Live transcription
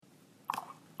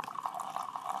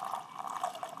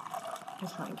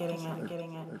Just not getting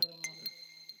it.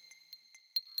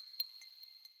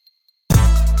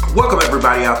 Welcome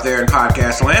everybody out there in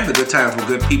podcast land. The Good Times with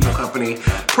Good People Company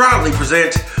proudly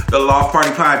present the Loft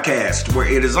Party Podcast,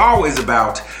 where it is always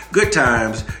about good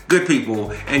times, good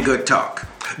people, and good talk.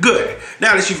 Good.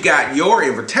 Now that you've got your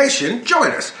invitation,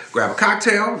 join us. Grab a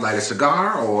cocktail, light a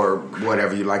cigar, or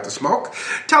whatever you like to smoke.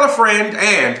 Tell a friend,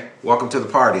 and welcome to the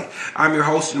party. I'm your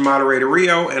host and moderator,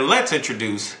 Rio, and let's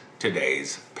introduce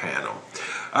today's panel.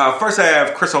 First I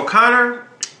have Chris O'Connor.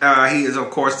 He is, of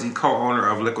course, the co-owner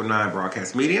of Liquid 9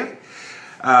 Broadcast Media.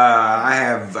 I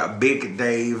have Big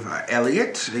Dave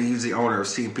Elliott. He's the owner of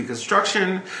C&P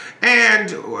Construction.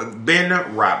 And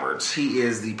Ben Roberts. He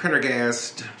is the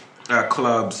Pendergast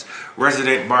Club's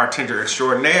resident bartender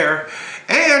extraordinaire.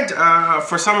 And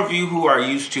for some of you who are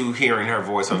used to hearing her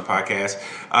voice on the podcast,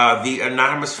 the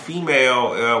anonymous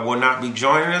female will not be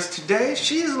joining us today.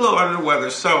 She's a little under the weather,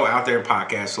 so out there in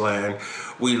podcast land,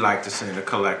 we like to send a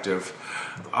collective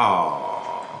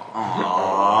aww.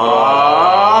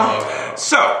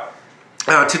 So,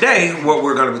 today what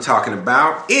we're going to be talking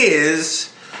about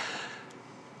is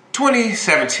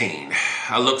 2017.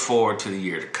 I look forward to the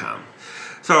year to come.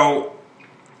 So,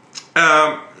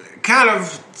 kind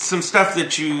of some stuff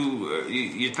that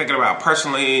you're thinking about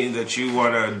personally that you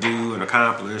want to do and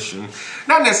accomplish, and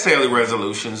not necessarily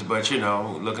resolutions, but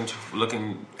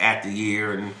looking at the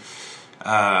year and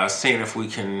seeing if we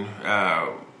can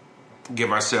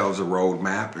give ourselves a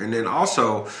roadmap, and then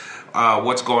also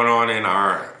what's going on in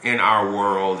our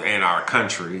world and our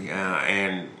country,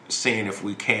 and seeing if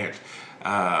we can't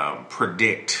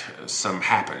predict some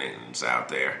happenings out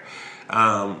there.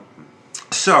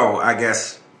 So I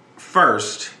guess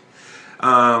first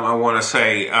I want to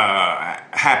say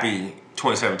happy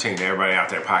 2017 to everybody out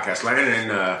there in podcast land,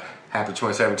 and happy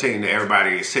 2017 to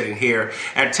everybody sitting here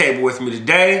at the table with me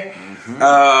today.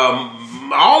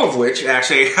 Mm-hmm. All of which,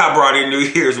 actually, I brought in New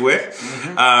Year's with.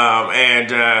 Mm-hmm.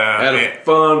 Had a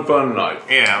fun night.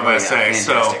 Yeah, I'm going to say.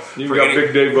 Fantastic. So, you got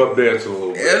Big Dave up dancing a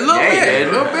little bit. A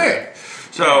little bit.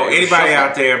 So, anybody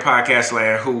out there in podcast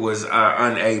land who was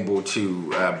unable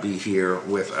to be here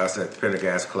with us at the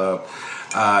Pendergast Club,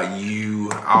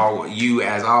 you,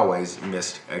 as always,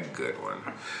 missed a good one.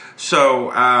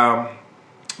 So,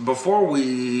 before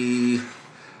we,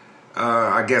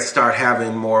 I guess, start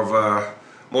having more of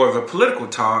a political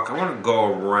talk, I want to go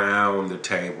around the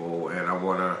table and I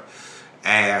want to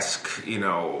ask,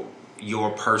 your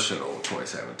personal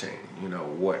 2017.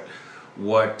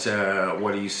 What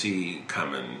do you see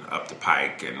coming up the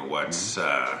pike, and what's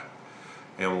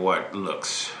and what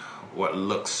looks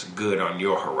good on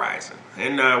your horizon?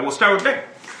 And we'll start with Ben.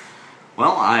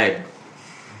 Well, I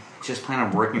just plan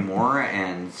on working more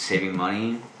and saving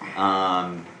money,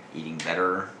 eating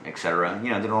better, etc.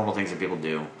 The normal things that people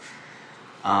do.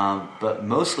 But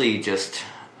mostly I just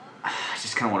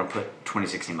kind of want to put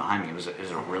 2016 behind me. It was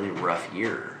a really rough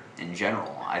year in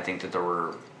general. I think that there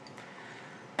were,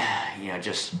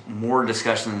 just more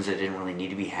discussions that didn't really need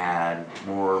to be had,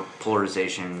 more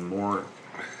polarization, more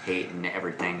hate and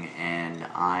everything. And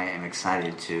I am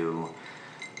excited to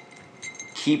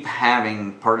keep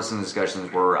having partisan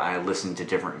discussions where I listen to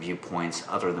different viewpoints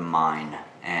other than mine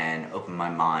and open my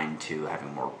mind to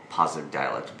having more positive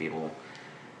dialogue to people.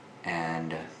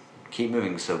 And keep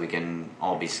moving so we can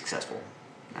all be successful.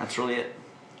 That's really it.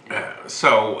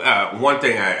 So one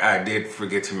thing I did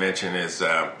forget to mention is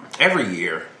every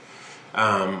year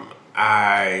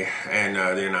I and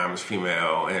the anonymous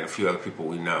female and a few other people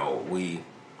we know,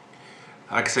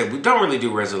 like I said, we don't really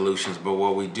do resolutions, but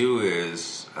what we do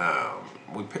is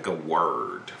we pick a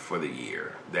word for the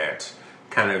year that's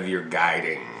kind of your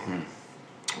guiding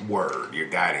word, your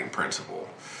guiding principle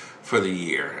for the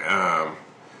year.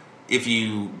 If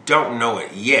you don't know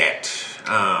it yet,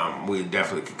 we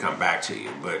definitely could come back to you.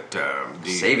 But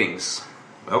savings,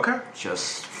 okay,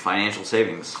 just financial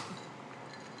savings.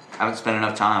 I haven't spent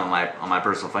enough time on my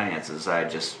personal finances.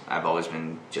 I've always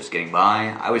been just getting by.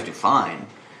 I always do fine,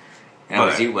 and I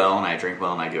always eat well, and I drink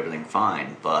well, and I do everything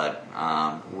fine. But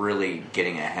really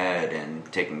getting ahead and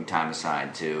taking time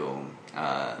aside to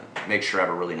make sure I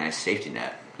have a really nice safety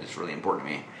net is really important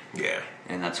to me. Yeah.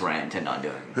 And that's what I intend on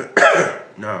doing.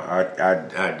 No,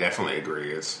 I definitely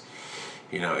agree. It's,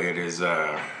 it is,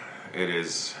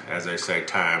 as they say,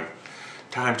 time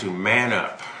to man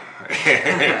up.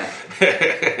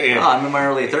 Well, I'm in my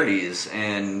early 30s,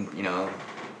 and, I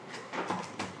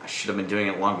should have been doing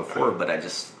it long before, but I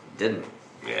just didn't.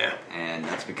 Yeah. And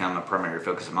that's become a primary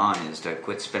focus of mine, is to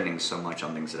quit spending so much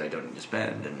on things that I don't need to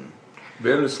spend. And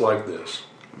Ben, it's like this.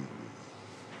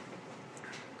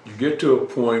 You get to a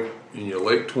point in your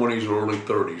late 20s or early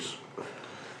 30s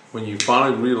when you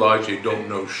finally realize you don't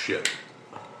know shit.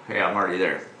 Yeah, I'm already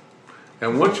there.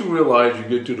 And once you realize you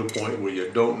get to the point where you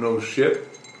don't know shit,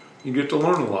 you get to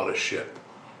learn a lot of shit.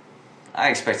 I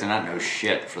expect to not know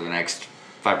shit for the next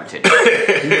 5 or 10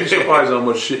 years. You'd be surprised how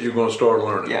much shit you're going to start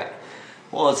learning. Yeah.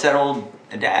 Well, it's that old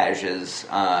adage is...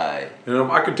 I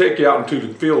could take you out into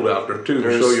the field out there, too,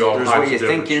 to show you all kinds of different shit. There's what you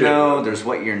think you know, there's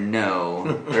what you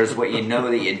know, there's what you know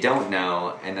that you don't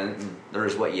know, and then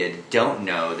there's what you don't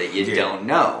know that you don't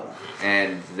know.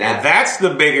 And that's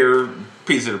the bigger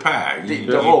piece of the pie.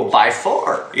 By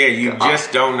far. Yeah, you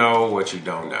just don't know what you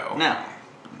don't know. No.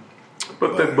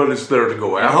 But it's there to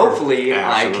go after. Hopefully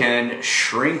I can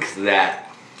shrink that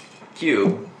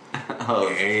cube of,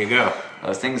 there you go.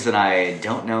 Of things that I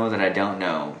don't know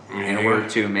in order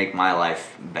to make my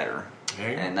life better.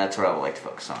 And that's what I would like to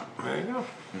focus on. There you go.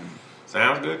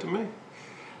 Sounds good to me.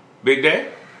 Big Day?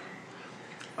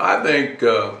 I think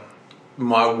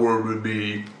my word would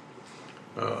be,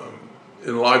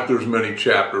 in life there's many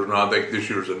chapters, and I think this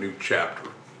year's a new chapter.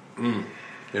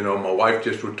 My wife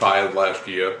just retired last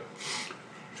year.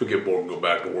 She'll get bored and go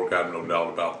back to work. I have no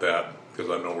doubt about that,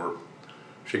 because I know her.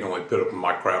 She can only put up with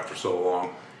my crap for so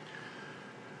long.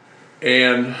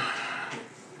 And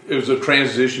it was a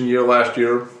transition year last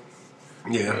year.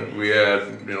 Yeah. We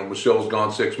had, Michelle's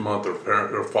gone 6 months.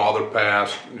 Her father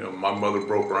passed. My mother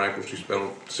broke her ankle. She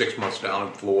spent 6 months down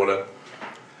in Florida.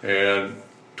 And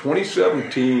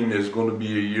 2017 is going to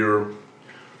be a year,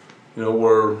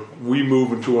 where we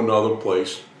move into another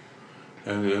place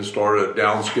and then start a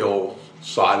downscale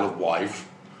side of life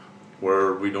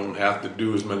where we don't have to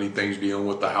do as many things dealing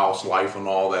with the house life and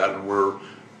all that, and we're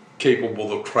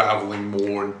capable of traveling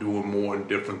more and doing more and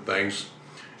different things,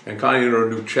 and kind of enter a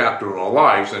new chapter in our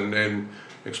lives. And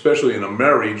especially in a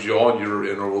marriage, you're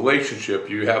in a relationship,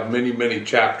 you have many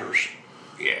chapters.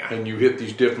 Yeah. And you hit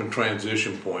these different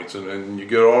transition points, and then you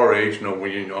get our age,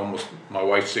 when you almost, my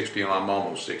wife's 60 and I'm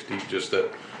almost 60, just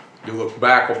that you look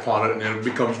back upon it and it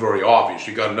becomes very obvious.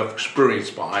 You got enough experience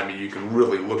behind me, you can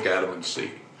really look at them and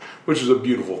see, which is a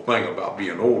beautiful thing about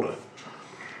being older.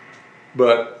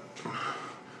 But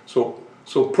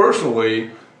so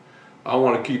personally, I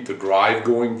want to keep the drive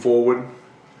going forward,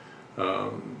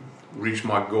 reach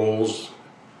my goals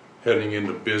heading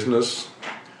into business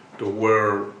to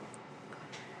where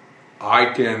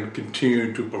I can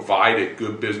continue to provide a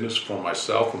good business for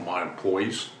myself and my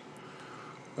employees.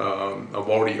 I've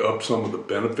already upped some of the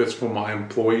benefits for my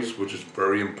employees, which is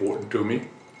very important to me.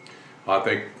 I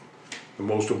think the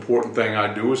most important thing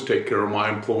I do is take care of my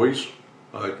employees.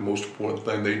 I think the most important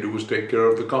thing they do is take care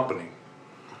of the company.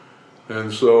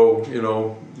 And so,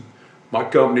 my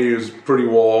company is pretty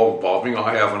well evolving.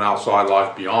 I have an outside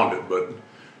life beyond it, but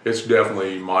it's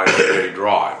definitely my everyday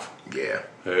drive. Yeah.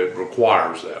 It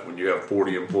requires that. When you have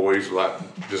 40 employees, like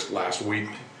just last week,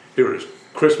 here it is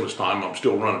Christmas time, I'm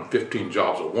still running 15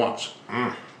 jobs at once.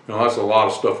 That's a lot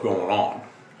of stuff going on.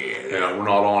 Yeah. We're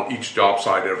not on each job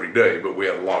site every day, but we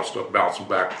have a lot of stuff bouncing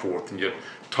back and forth, and you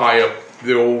tie up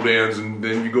the old ends, and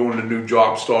then you go into new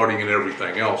jobs starting and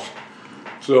everything else.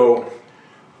 So,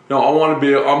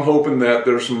 I'm hoping that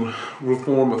there's some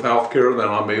reform with healthcare, that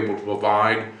I'm able to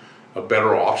provide a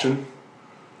better option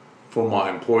for my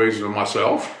employees and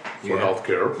myself for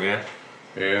healthcare. Yeah.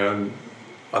 And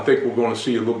I think we're going to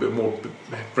see a little bit more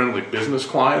friendly business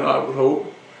climate, I would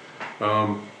hope.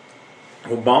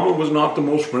 Obama was not the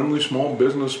most friendly small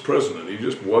business president. He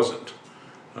just wasn't.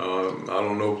 I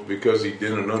don't know if it's because he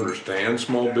didn't understand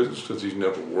small business, because he's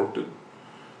never worked it,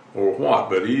 or what,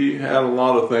 but he had a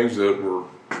lot of things that were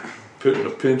putting a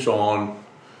pinch on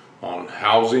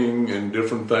housing and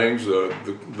different things. The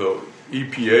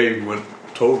EPA went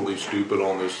totally stupid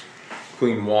on this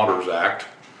Clean Waters Act,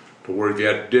 to where if you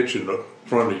had a ditch in the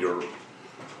front of your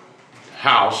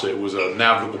house, it was a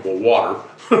navigable water,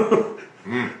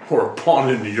 or a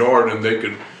pond in the yard, and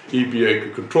EPA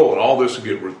could control it. All this will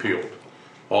get repealed.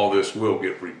 All this will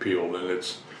get repealed,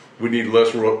 and we need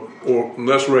less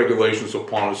regulations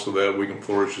upon us so that we can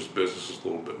flourish as businesses a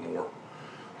little bit more.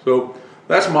 So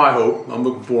that's my hope. I'm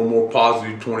looking for a more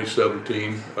positive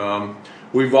 2017.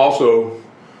 We've also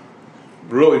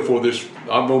really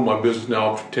I've owned my business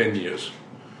now for 10 years.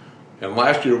 And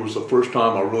last year was the first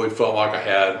time I really felt like I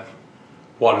had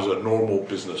what is a normal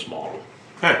business model.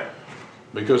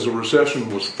 Because the recession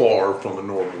was far from a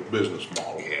normal business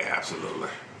model. Yeah, absolutely.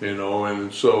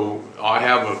 And so I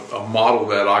have a model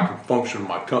that I can function,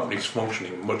 my company's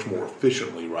functioning much more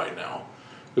efficiently right now.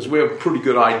 Because we have a pretty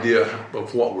good idea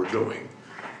of what we're doing.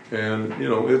 And,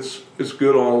 it's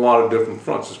good on a lot of different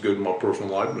fronts. It's good in my personal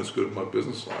life, and it's good in my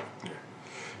business life. Yeah.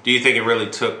 Do you think it really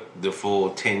took the full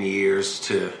 10 years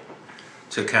to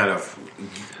to kind of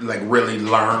like really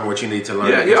learn what you need to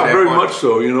learn? Yeah, very much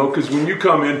so. Because when you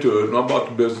come into it, and I bought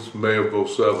the business in May of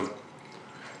 '07.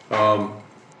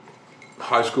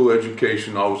 High school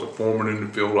education, I was a foreman in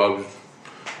the field. I was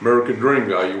American dream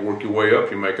guy. You work your way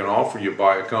up, you make an offer, you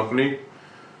buy a company,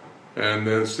 and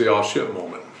then it's the all shit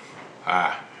moment.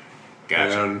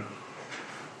 Gotcha. And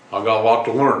I got a lot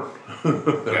to learn.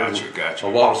 Gotcha. A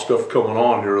lot of stuff coming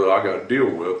on here that I got to deal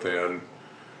with, and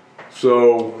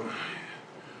so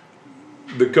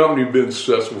the company had been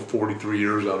successful 43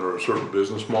 years under a certain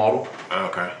business model.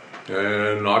 Okay.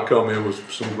 And I come in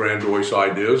with some grandiose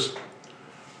ideas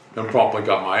and promptly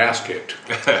got my ass kicked.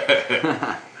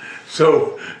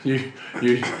 So you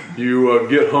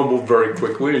get humbled very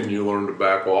quickly, and you learn to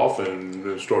back off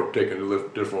and start taking a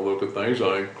different look at things.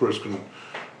 I think Chris can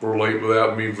relate with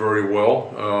that, me very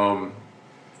well.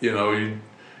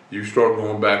 You start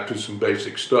going back to some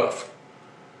basic stuff.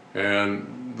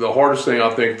 And the hardest thing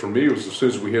I think for me was as soon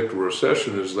as we hit the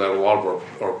recession is that a lot of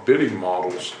our bidding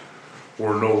models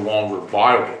were no longer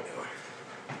viable.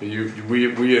 We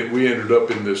ended up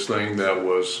in this thing that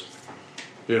was,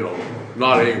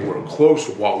 not anywhere close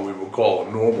to what we would call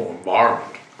a normal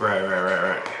environment.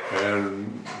 Right.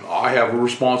 And I have a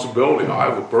responsibility. I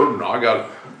have a burden. I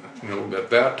got, at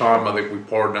that time, I think we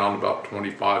pared down about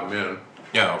 25 men.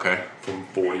 Yeah, okay. From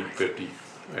 40, 50.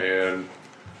 And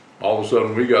all of a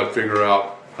sudden, we got to figure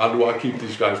out, how do I keep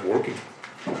these guys working?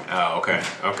 Oh, okay.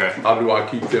 How do I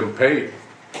keep them paid?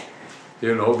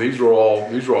 These are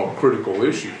all critical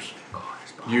issues.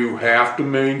 You have to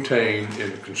maintain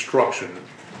in construction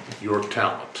your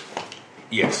talent.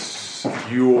 Yes.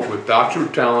 Without your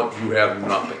talent, you have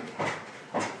nothing.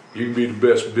 You can be the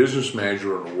best business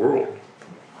manager in the world,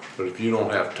 but if you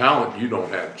don't have talent, you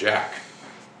don't have jack.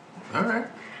 All right.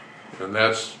 And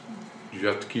you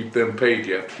have to keep them paid.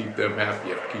 You have to keep them happy.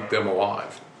 You have to keep them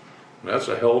alive. And that's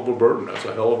a hell of a burden. That's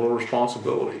a hell of a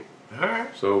responsibility. All right.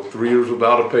 So 3 years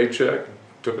without a paycheck,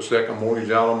 took a second mortgage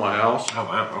out on my house. Oh,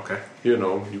 wow, okay.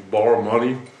 You borrow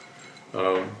money.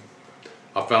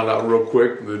 I found out real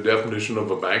quick the definition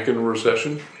of a banking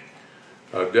recession.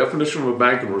 Definition of a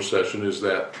banking recession is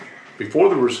that before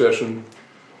the recession,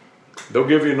 they'll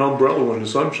give you an umbrella when the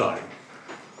sun's shining.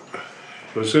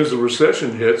 But as soon as the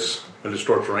recession hits and it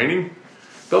starts raining,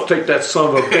 they'll take that son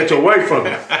of a bitch away from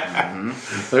you.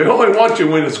 Mm-hmm. They only want you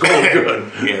when it's going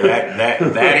good. Yeah, that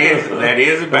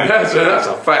is a bank. That's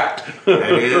a fact.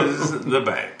 That is the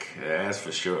bank. That's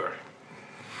for sure.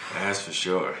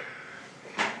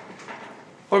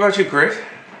 What about you, Chris?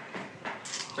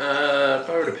 If I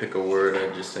were to pick a word,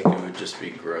 I just think it would just be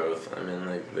growth. I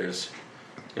mean, there's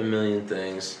a million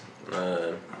things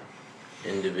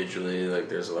individually.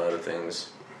 There's a lot of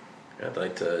things I'd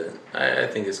like to. I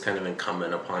think it's kind of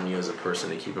incumbent upon you as a person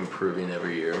to keep improving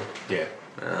every year. Yeah.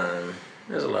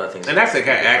 There's a lot of things, and that's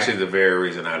actually the very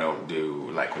reason I don't do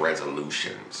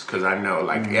resolutions, because I know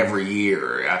every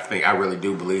year I really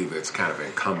do believe it's kind of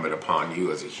incumbent upon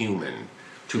you as a human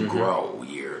to grow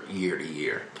year to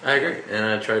year. I agree, and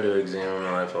I try to examine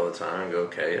my life all the time and go,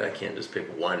 okay, I can't just pick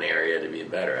one area to be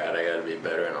better at. I got to be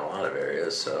better in a lot of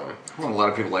areas. So a lot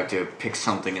of people like to pick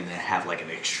something and then have an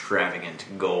extravagant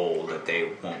goal that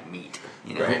they won't meet.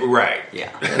 Right.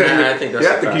 Yeah. And I think that's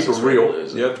you have to keep it real.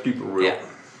 You have to keep it real. Yeah.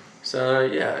 So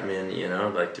I mean,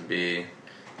 I'd like to be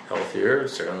healthier.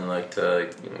 Certainly like to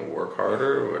work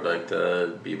harder. Would like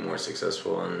to be more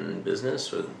successful in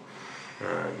business.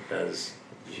 As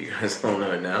you guys don't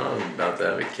know now, I'm about to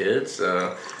have a kid,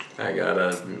 so I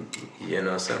gotta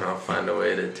somehow find a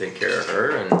way to take care of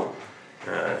her. And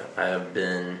I have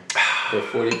been for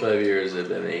 45 years. I've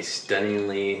been a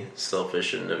stunningly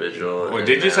selfish individual. Well,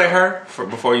 did you say her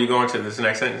before you go into this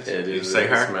next sentence? Did you say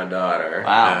her? It's my daughter.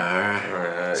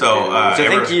 Wow. So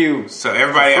thank you. So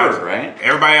everybody out, right?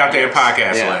 Everybody out there in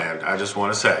podcast land, I just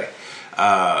want to say,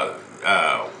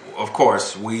 of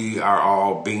course, we are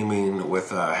all beaming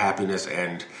with happiness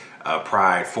and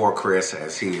pride for Chris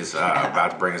as he is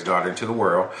about to bring his daughter into the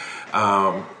world.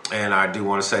 And I do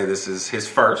want to say this is his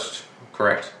first,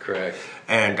 correct? Correct.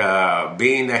 And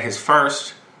being that his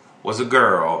first was a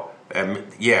girl, and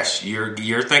yes, you're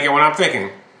thinking what I'm thinking.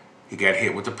 He got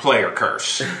hit with the player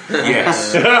curse.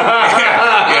 Yes.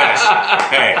 Yes.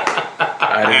 Hey.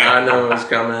 I did not know it was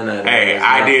coming.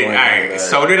 I did.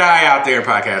 So did I out there in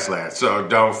podcast land. So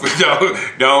don't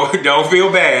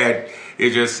feel bad.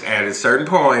 It just at a certain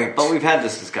point. But we've had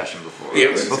this discussion before.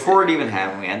 Yes. Before it even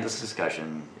happened, we had this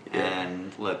discussion. Yeah.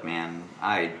 And look, man,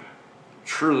 I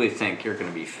truly think you're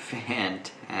going to be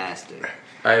fantastic.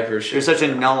 I appreciate. You're such a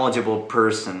knowledgeable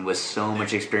person with so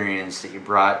much experience that you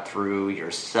brought through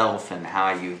yourself and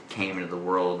how you came into the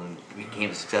world and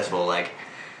became successful. Like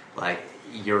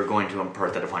you're going to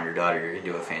impart that upon your daughter. You're going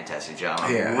to do a fantastic job.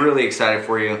 I'm Yeah. really excited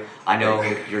for you. I know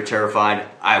you're terrified.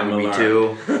 I would be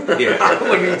too. Yeah. I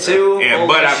would be too. Yeah, Holy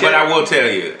but shit. I will tell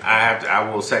you, I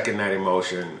will second that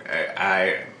emotion.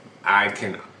 I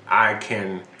can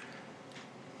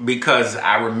because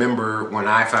I remember when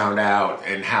I found out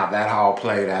and how that all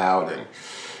played out, and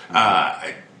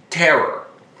terror.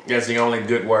 That's the only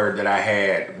good word that I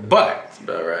had. But That's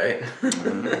about right.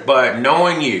 but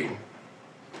knowing you,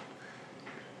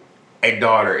 a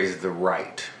daughter is the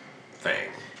right thing,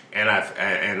 and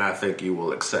I think you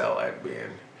will excel at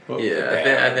being.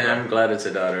 Yeah, I think I'm glad it's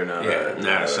a daughter, not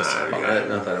not a son. Yeah.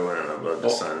 Not that I wouldn't have loved a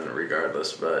son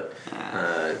regardless, but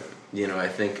I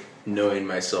think knowing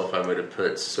myself, I would have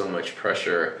put so much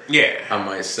pressure on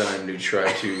my son to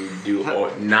try to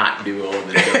not do all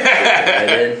the stuff that I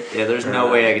did. Yeah, there's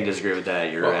no way I can disagree with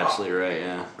that. You're absolutely right.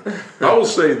 Yeah. I will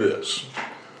say this.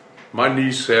 My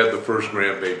niece had the first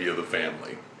grandbaby of the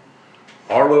family.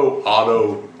 Arlo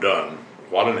Otto Dunn.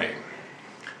 What a name.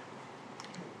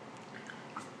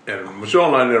 And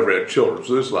Michelle and I never had children,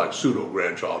 so this is like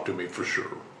pseudo-grandchild to me for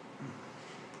sure.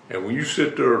 And when you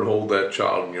sit there and hold that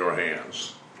child in your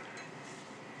hands,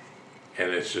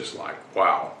 and it's just like,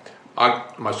 wow.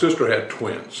 My sister had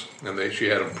twins, and she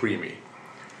had them preemie.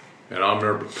 And I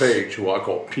remember Paige, who I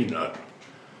call Peanut,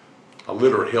 I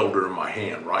literally held her in my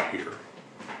hand right here,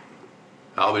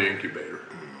 out of the incubator.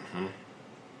 Mm-hmm.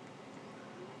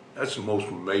 That's the most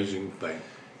amazing thing.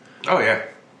 Oh yeah.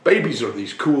 Babies are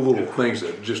these cool little things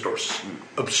that just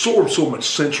absorb so much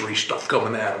sensory stuff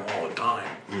coming at them all the time.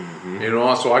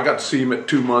 Mm-hmm. So I got to see them at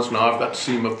 2 months. Now I've got to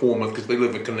see them at 4 months because they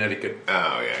live in Connecticut.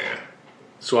 Oh yeah.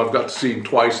 So I've got to see him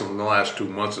twice in the last 2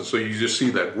 months, and so you just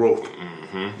see that growth.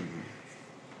 Mm-hmm.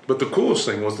 But the coolest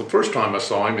thing was the first time I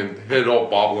saw him, and head all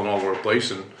bobbling all over the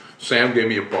place, and Sam gave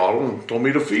me a bottle and told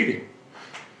me to feed him.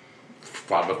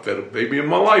 I've fed a baby in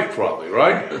my life, probably,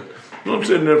 right? I'm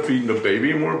sitting there feeding the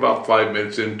baby, and we're about 5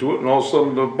 minutes into it, and all of a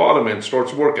sudden the bottom end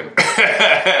starts working.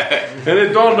 And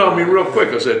it dawned on me real quick.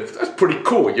 I said, that's pretty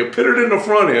cool. You put it in the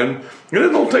front end, and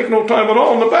it don't take no time at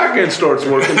all, and the back end starts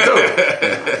working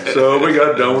too. So we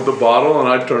got done with the bottle, and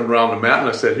I turned around to Matt, and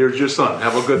I said, here's your son.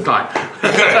 Have a good time.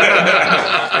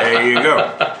 There you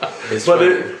go.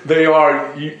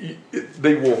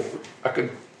 They will,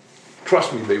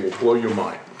 trust me, they will blow your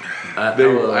mind. They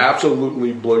will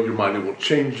absolutely blow your mind. It will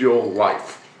change your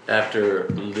life. After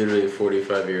literally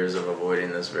 45 years of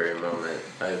avoiding this very moment,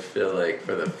 I feel like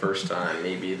for the first time,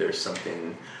 maybe there's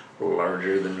something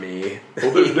larger than me.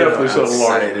 Well, there's definitely something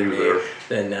larger than you there.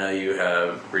 Then now you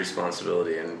have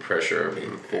responsibility and pressure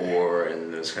for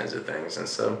and those kinds of things. And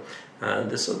so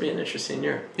this will be an interesting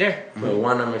year. Yeah. But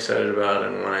one I'm excited about,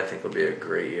 and one I think will be a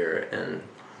great year. And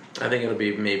I think it'll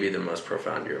be maybe the most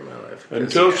profound year of my life.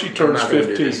 Until she turns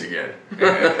 15. Again.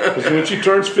 Because when she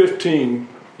turns 15,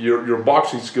 your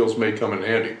boxing skills may come in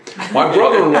handy. My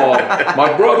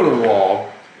brother-in-law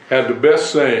had the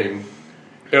best saying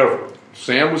ever.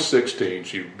 Sam was 16.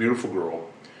 She's a beautiful girl.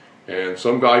 And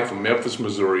some guy from Memphis,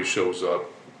 Missouri shows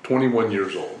up, 21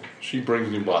 years old. She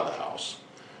brings him by the house.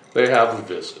 They have a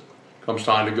visit. Comes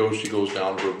time to go, she goes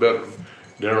down to her bedroom.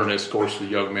 Darren escorts the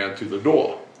young man to the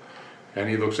door. And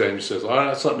he looks at him and says, I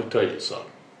got something to tell you, son.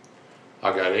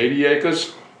 I got 80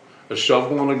 acres, a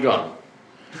shovel, and a gun.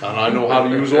 And I know how to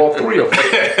use all three of them.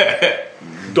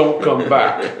 Don't come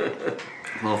back.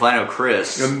 Well, if I know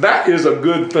Chris... And that is a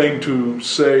good thing to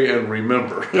say and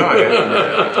remember. Oh,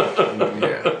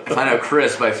 yeah. If I know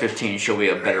Chris by 15, she'll be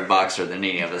a better boxer than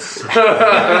any of us.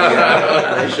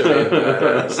 I think she'll be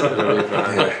badass. It'll be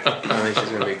fun. I think she's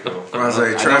going to be cool.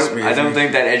 Trust me. I don't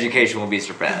think that education will be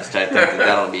surpassed. I think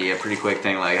that'll be a pretty quick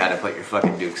thing, like how to put your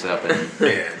fucking dukes up and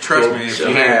trust me, if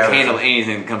you handle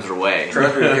anything that comes your way.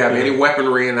 Trust me, if you have any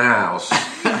weaponry in the house,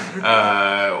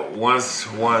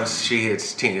 once she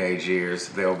hits teenage years,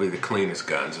 they'll be the cleanest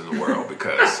guns in the world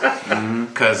because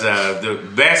the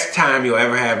best time you'll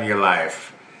ever have in your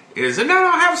life is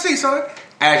have a seat, son,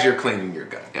 as you're cleaning your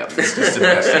gun. Yep. It's just the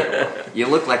best thing in the world. You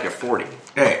look like you're 40.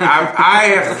 Hey, I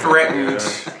have threatened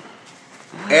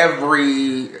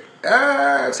every,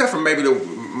 except for maybe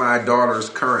my daughter's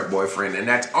current boyfriend, and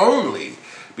that's only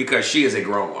because she is a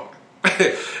grown woman.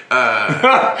 That's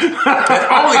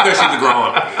only because she's a grown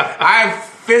woman. I've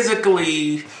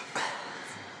physically,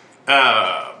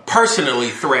 personally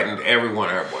threatened every one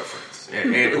of her boyfriends,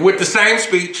 and with the same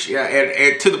speech,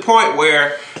 and to the point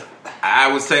where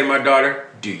I would say to my daughter,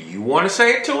 do you want to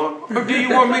say it to him, or do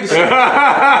you want me to say it?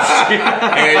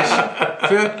 And she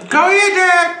said, go ahead,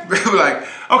 Dad. I'm like,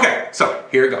 okay, so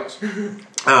here it goes.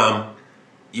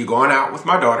 You're going out with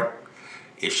my daughter.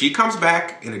 If she comes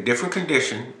back in a different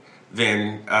condition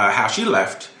than how she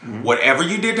left. Whatever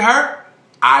you did to her,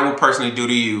 I will personally do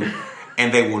to you,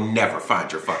 and they will never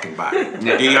find your fucking body.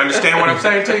 Do you understand what I'm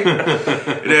saying to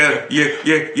you?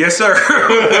 Yes, sir.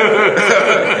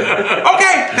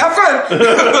 Okay, have fun.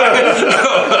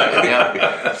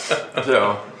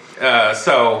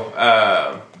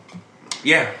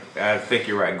 Yeah, I think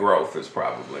you're right. Growth is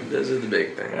probably. Those are the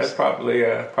big things. That's probably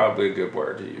a good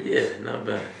word to use. Yeah, not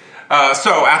bad.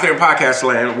 So out there in podcast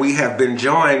land, we have been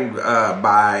joined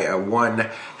by one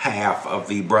half of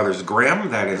the Brothers Grimm.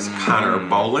 That is Connor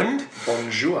Boland.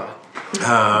 Bonjour.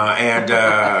 And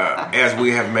as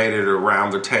we have made it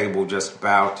around the table just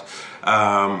about,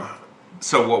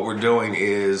 so what we're doing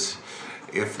is,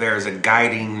 if there's a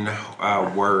guiding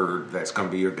word that's going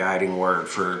to be your guiding word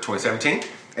for 2017,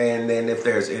 and then if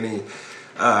there's anything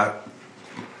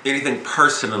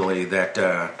personally that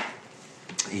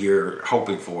you're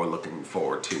hoping for, looking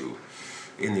forward to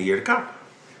in the year to come.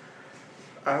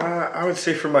 I would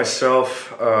say for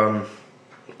myself,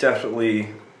 definitely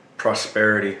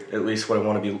prosperity, at least what I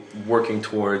want to be working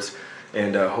towards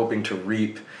and hoping to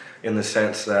reap, in the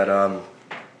sense that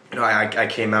I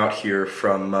came out here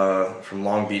from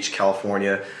Long Beach,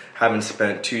 California, having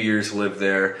spent 2 years lived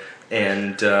there,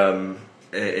 and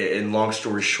in long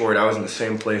story short, I was in the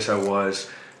same place I was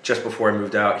just before I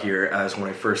moved out here as when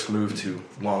I first moved to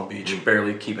Long Beach,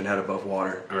 barely keeping head above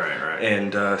water. Right.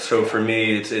 And so for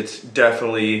me, it's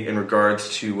definitely in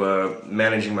regards to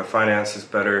managing my finances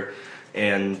better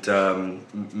and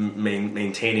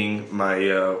maintaining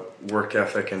my work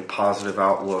ethic and positive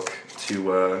outlook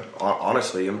to,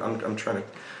 honestly, I'm trying to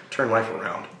turn life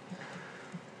around.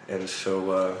 And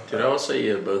so... Dude, I will say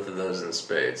you have both of those in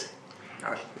spades.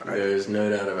 There's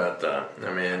no doubt about that.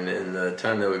 I mean, in the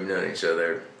time that we've known each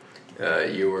other,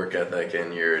 your work ethic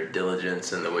and your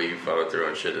diligence and the way you follow through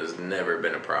on shit has never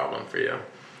been a problem for you.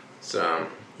 So,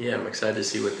 yeah, I'm excited to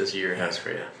see what this year has for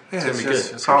you. Yeah, It's going to be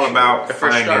good. it's all about A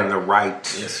fresh finding start. the right.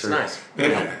 Yes, It's sir. nice. Yeah,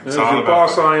 As it's all your about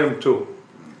boss, I am too.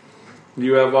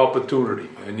 You have opportunity,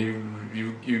 and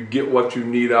you get what you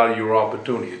need out of your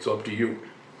opportunity. It's up to you.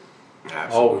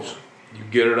 Absolutely. Always. You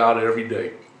get it out every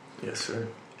day. Yes, sir.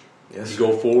 Yes, You sir.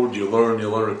 go forward, you learn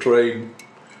a trade.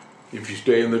 If you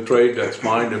stay in the trade, that's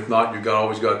fine. If not, you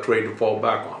always got a trade to fall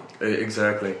back on.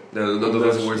 Exactly. Those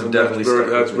That's- words have and definitely that's very,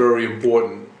 stuck that's with me. very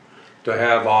important to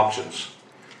have options.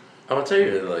 I'll tell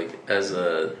you, like, as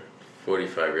a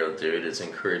 45-year-old dude, it's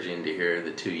encouraging to hear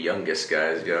the two youngest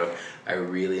guys go, I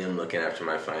really am looking after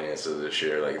my finances this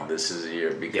year. Like, this is a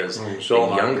year. Because So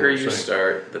the am I, younger I'm you saying.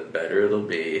 start, the better it'll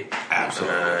be.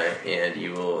 Absolutely. And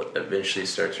you will eventually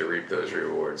start to reap those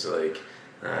rewards.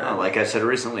 Like I said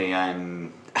recently,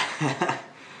 I'm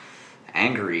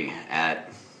angry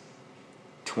at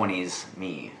 20s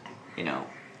me. You know,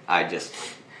 I just...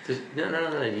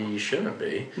 No, you shouldn't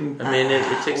be. I mean,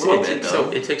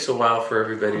 it takes a while for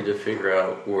everybody to figure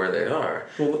out where they are.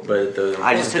 But the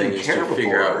I important just thing didn't is care to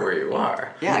figure before. out where you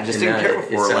are. Yeah, I just And didn't care it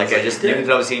before. sounds Like, I you just knew did.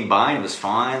 that I was getting by and it was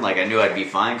fine. Like, I knew I'd be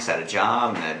fine because I had a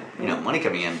job and had, money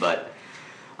coming in. But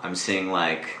I'm seeing,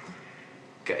 like,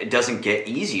 it doesn't get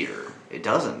easier. It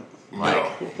doesn't.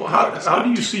 Like, Well, how do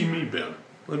you see me, Ben?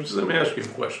 Let me ask you a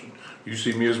question. You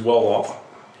see me as well off?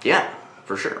 yeah,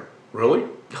 for sure. Really?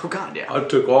 Oh, God, yeah. I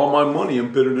took all my money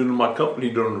and put it into my company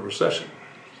during the recession.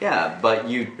 Yeah, but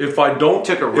you... If I don't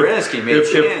Took a risk, you made a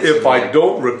chance, If I like-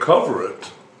 don't recover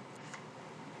it,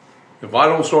 if I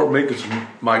don't start making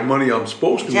my money I'm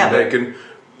supposed to Yeah, be but making,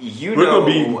 You we're know... going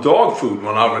to be eating dog food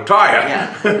when I retire.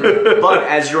 Yeah, but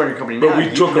as you're in your company But now, we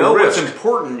you took a know what's risk.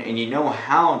 important and you know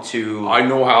how to... I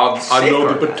know the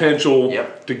Safeguard that. potential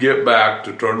Yep. to get back,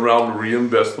 to turn around and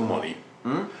reinvest the money.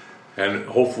 And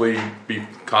hopefully be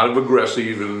kind of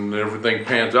aggressive and everything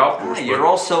pans out for us. You're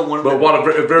also one of but the what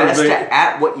if best everything-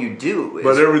 at what you do.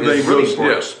 But everything is really goes,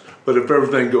 important. yes. But if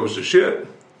everything goes to shit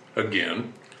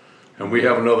again, and we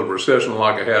have another recession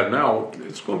like I had now,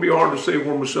 it's going to be hard to say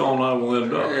where Michelle and I will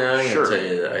end up. Yeah, I'm Sure. gonna tell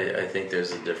you that I think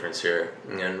there's a difference here,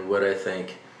 and what I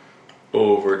think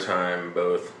over time,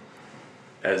 both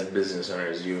as business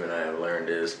owners, you and I have learned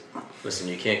is, listen,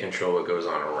 you can't control what goes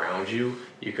on around you.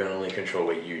 You can only control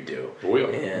what you do. Oh, yeah.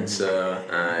 And so,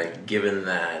 given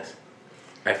that,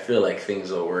 I feel like things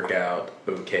will work out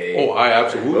okay. Oh, I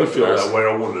absolutely Both of feel us. that way.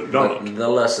 I wouldn't have done But it. the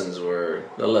lessons were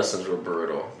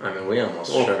brutal. I mean, we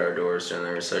almost Oh. shut our doors during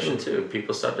the recession too.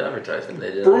 People stopped advertising. They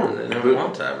didn't Brutal.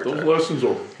 want to advertise. Those lessons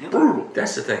are brutal.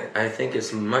 That's the thing. I think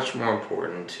it's much more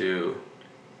important to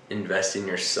invest in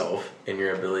yourself, in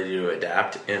your ability to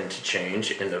adapt and to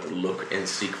change and to look and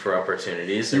seek for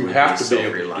opportunities. You and have to be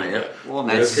able to do self-reliant. that. Well,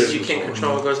 That's because you business can't owner.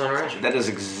 control what goes on around you. That is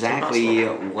exactly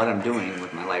what I'm doing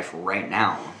with my life right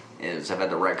now. is I've had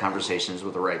the right conversations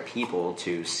with the right people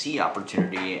to see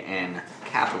opportunity and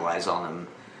capitalize on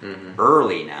them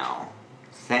early now.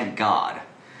 Thank God.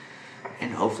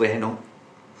 And hopefully I don't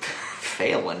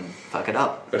fail and fuck it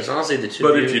up. But it's honestly the two.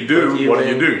 But if you do, what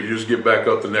do? You just get back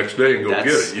up the next day and go get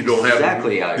it. You don't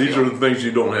exactly have. how I These feel. are the things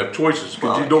you don't have choices because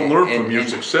Well, you don't learn from and- your and-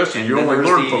 successes. and You then only there's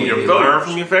learn the- from your You learn failures.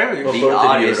 from your failures. Well, The both of you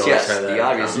obvious, would always yes. have The that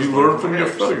obvious. in You is learn from your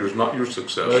failures. failures, not your Both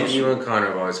successes. you and Connor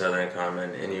have always had that in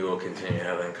common, and you will continue to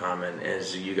have that in common.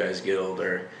 As you guys get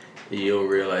older, you'll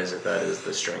realize that is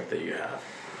the strength that you have.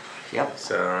 Yep.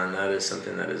 So, and that is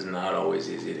something that is not always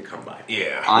easy to come by.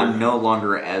 Yeah. I'm no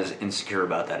longer as insecure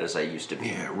about that as I used to be.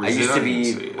 Yeah, I used to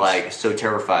resiliency be is- like so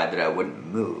terrified that I wouldn't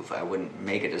move. I wouldn't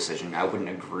make a decision. I wouldn't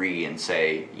agree and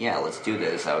say, "Yeah, let's do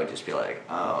this." I would just be like,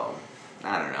 "Oh,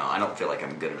 I don't know. I don't feel like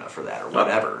I'm good enough for that or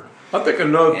whatever." I think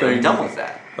another And thing. I'm done with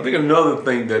that. I think another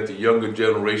thing that the younger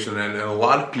generation and a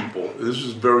lot of people, this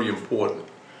is very important.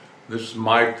 This is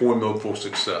my formula for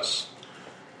success.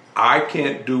 I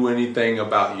can't do anything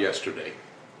about yesterday.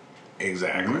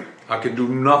 Exactly. I can do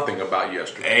nothing about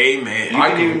yesterday. Amen. You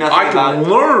can do nothing I can about-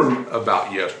 learn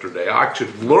about yesterday. I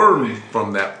should learn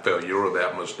from that failure or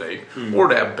that mistake or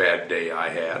that bad day I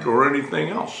had or anything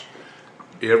else.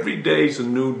 Every day's a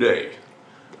new day.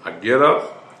 I get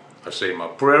up, I say my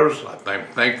prayers, I'm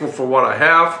thankful for what I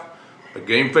have, the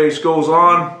game face goes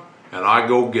on, and I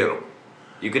go get them.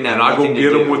 You can have And I go nothing to get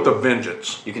them do- with a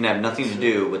vengeance. You can have nothing to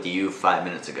do with the you 5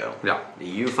 minutes ago. Yeah. The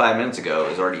you 5 minutes ago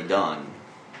is already done.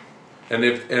 And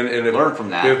if Learn from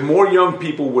that. if more young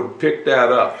people would pick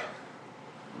that up,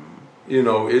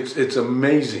 it's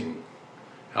amazing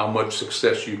how much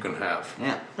success you can have.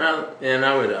 Yeah. Well, and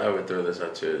I would throw this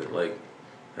out too. Like,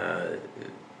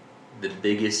 the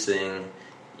biggest thing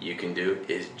you can do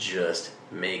is just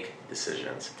make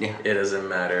decisions. Yeah. It doesn't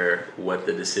matter what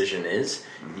the decision is.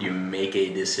 You make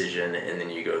a decision, and then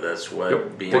you go. That's what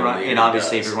Yep. being a leader And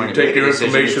obviously, if does. you're going You to take make a your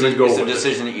decision, information and go it's a with it.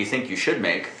 decision that you think you should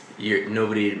make.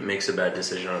 Nobody makes a bad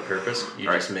decision on purpose. You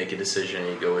Right. just make a decision,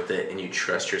 you go with it, and you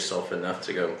trust yourself enough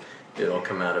to go, it'll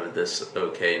come out of this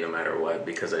okay no matter what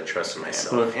because I trust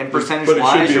myself. And But it percentage should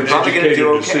wise, be you're an probably going to educated do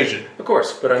okay. decision. Of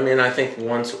course, but I mean, I think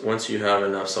once you have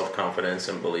enough self confidence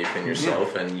and belief in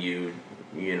yourself, and you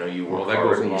Well, work that hard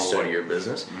goes a and you long study way. your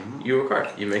business, you work hard.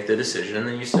 You make the decision, and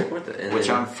then you stick with it. And Which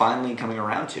then, I'm finally coming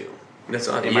around to. that's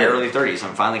not In my early 30s,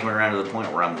 I'm finally coming around to the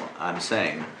point where I'm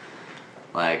saying,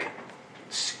 like,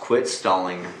 quit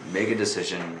stalling, make a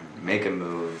decision, make a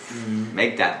move,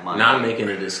 make that money. Not making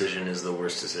a decision is the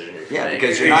worst decision you can Yeah, make.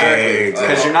 because you're not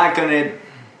Exactly. you're not going to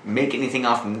make anything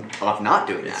off not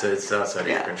doing It's, that. it's outside of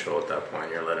Yeah. your control at that point.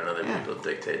 You're letting other Yeah. people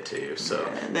dictate to you. So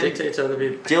And then- dictate to other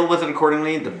people. Deal with it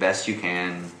accordingly, the best you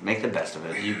can. Make the best of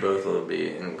it. You both will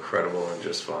be incredible and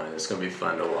just fine. It's gonna be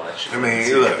fun to watch. I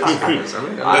mean, look. Let's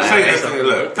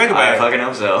Think about I it. fucking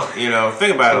hope so.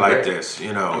 Think about it like Okay. this.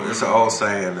 It's an old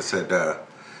saying that said,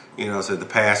 said the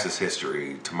past is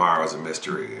history, tomorrow is a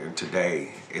mystery, and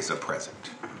today is a present.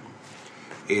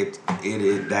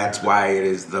 That's why it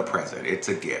is the present. It's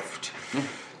a gift.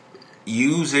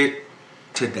 Use it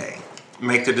today.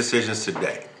 Make the decisions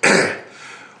today.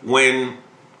 When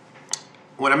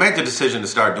I made the decision to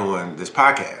start doing this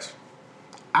podcast,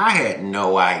 I had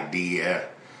no idea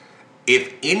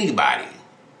if anybody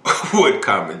would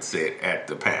come and sit at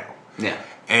the panel. Yeah.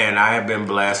 And I have been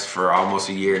blessed for almost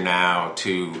a year now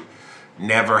to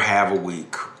never have a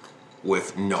week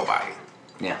with nobody.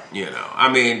 Yeah.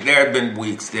 I mean, there have been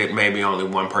weeks that maybe only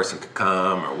one person could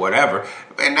come or whatever,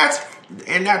 and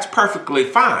that's perfectly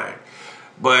fine.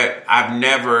 But I've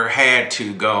never had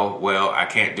to go, well, I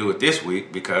can't do it this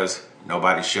week because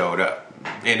nobody showed up.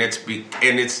 And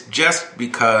it's just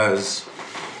because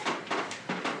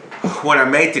when I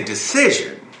made the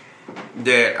decision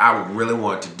that I really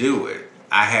want to do it,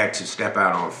 I had to step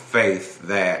out on faith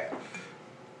that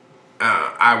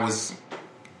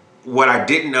what I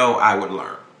didn't know I would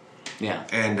learn. Yeah.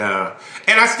 And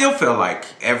I still feel like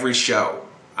every show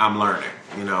I'm learning.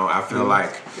 I feel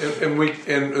like And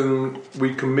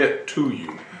we commit to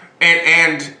you.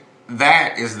 and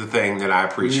that is the thing that I When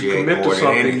you appreciate commit more to than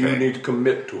something, anything. you need to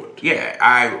commit to it. Yeah,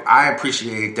 I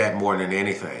appreciate that more than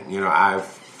anything. I've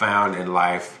found in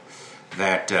life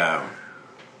that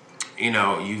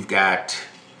you've got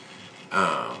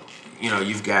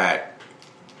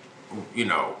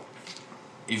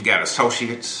you've got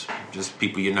associates, just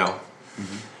people you know.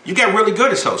 Mm-hmm. You got really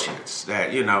good associates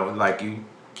that like you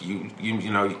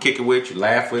kick it with, you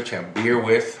laugh with, you have beer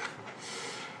with,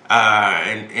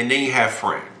 and then you have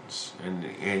friends,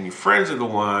 and your friends are the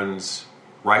ones,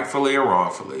 rightfully or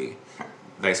wrongfully,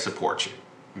 they support you.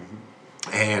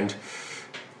 Mm-hmm.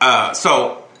 And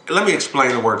so let me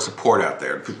explain the word support out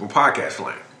there to people in podcast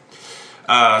land.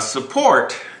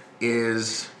 Support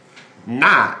is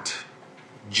not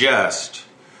just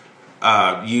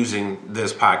using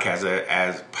this podcast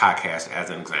as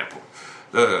an example.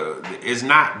 Is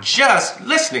not just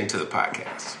listening to the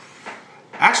podcast.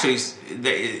 Actually,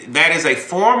 that is a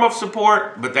form of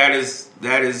support, but that is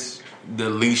the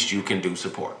least you can do.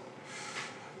 Support.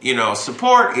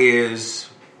 Support is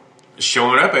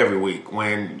showing up every week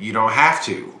when you don't have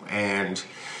to, and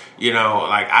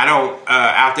like I don't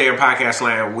out there in podcast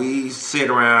land, we sit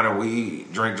around and we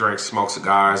drink drinks, smoke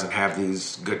cigars, and have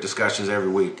these good discussions every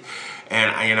week.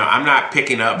 And I'm not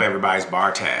picking up everybody's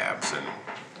bar tabs, and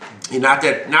not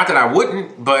that I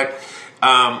wouldn't, but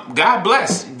God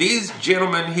bless these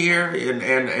gentlemen here,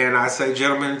 and I say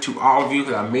gentlemen to all of you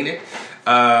because I mean it.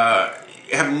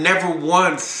 Have never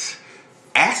once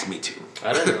asked me to.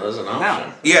 I didn't know it was an option.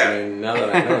 No. Yeah. I mean, now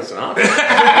that I know it's an option.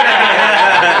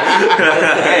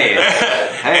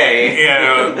 hey.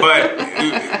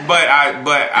 But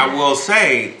I will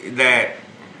say that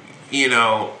it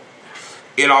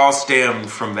all stemmed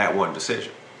from that one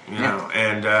decision.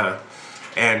 And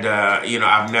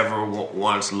I've never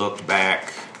once looked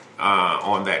back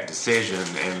on that decision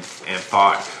and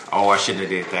thought, oh, I shouldn't have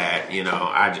did that.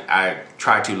 I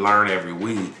try to learn every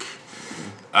week.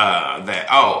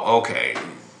 That okay,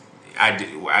 I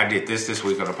did this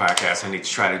week on the podcast. I need to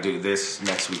try to do this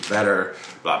next week better.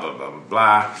 Blah blah blah blah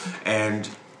blah. And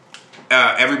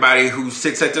everybody who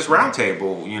sits at this round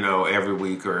table, every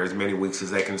week or as many weeks as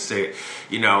they can sit,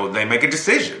 they make a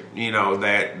decision,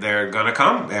 that they're gonna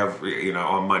come every,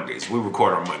 on Mondays. We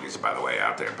record on Mondays, by the way,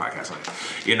 out there in podcast land.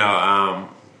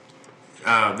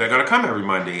 They're going to come every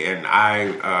Monday, and I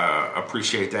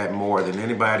appreciate that more than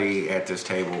anybody at this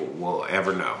table will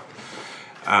ever know.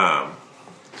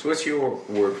 So what's your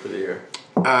word for the year?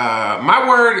 My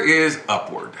word is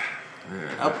upward.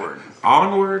 Upward.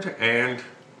 Onward and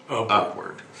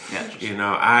upward.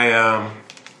 Yeah.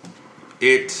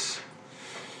 It's,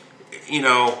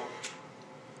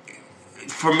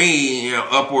 for me,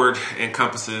 upward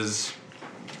encompasses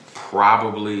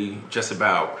probably just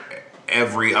about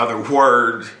every other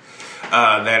word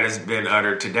that has been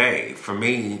uttered today. For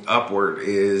me, upward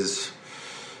is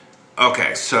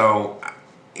okay. So,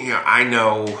 I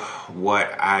know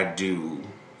what I do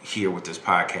here with this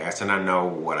podcast, and I know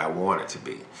what I want it to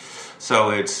be. So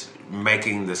it's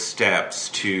making the steps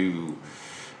to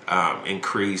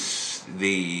increase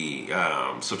the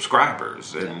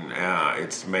subscribers, and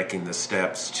it's making the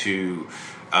steps to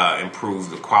improve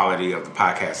the quality of the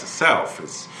podcast itself.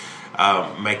 It's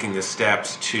making the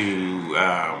steps to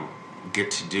get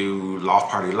to do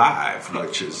Loft Party Live,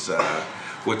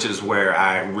 which is where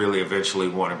I really eventually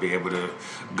want to be able to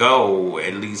go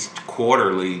at least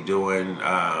quarterly doing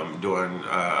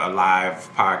a live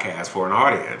podcast for an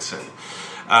audience. And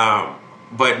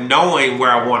but knowing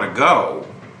where I want to go,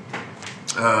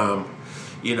 I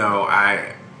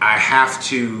have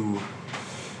to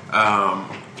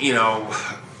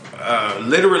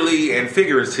literally and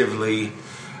figuratively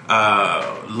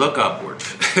look upward,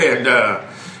 and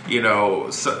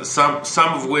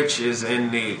some of which is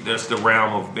in the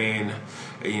realm of being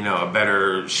a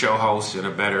better show host and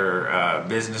a better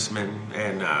businessman,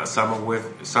 and some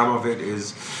of it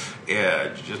is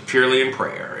just purely in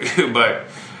prayer, but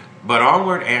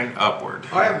onward and upward.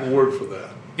 I have a word for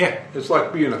that. Yeah, it's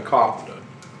like being a carpenter.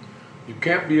 You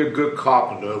can't be a good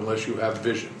carpenter unless you have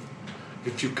vision.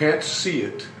 If you can't see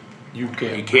it, you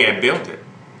can't build it.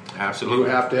 Absolutely.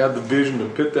 You have to have the vision to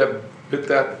put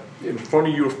that in front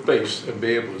of your face and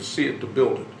be able to see it to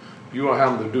build it. You don't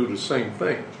have to do the same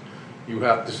thing. You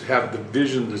have to have the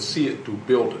vision to see it to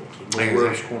build it, to know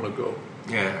where it's going to go.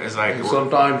 Yeah, it's like... And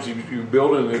sometimes you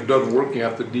build it and it doesn't work, you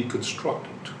have to deconstruct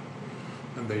it.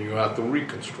 And then you have to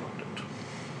reconstruct it.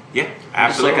 Yeah,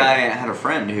 absolutely. It's like I had a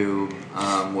friend who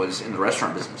was in the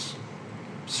restaurant business,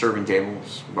 serving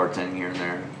tables, bartending here and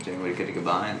there, doing what he could to get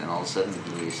by, and then all of a sudden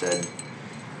he said,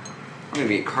 I'm going to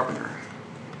be a carpenter.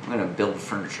 I'm going to build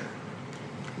furniture.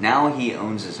 Now he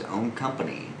owns his own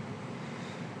company,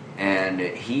 and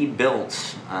he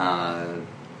built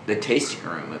the tasting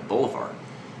room at Boulevard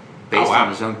based on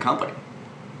his own company.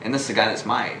 And this is a guy that's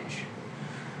my age.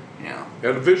 He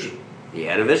had a vision. He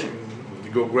had a vision.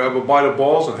 You go grab a bite of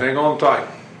balls and hang on tight.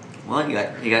 Well,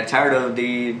 he got tired of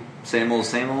the same old,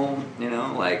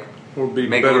 like... Would be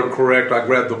better correct, I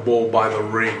grabbed the bull by the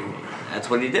ring. That's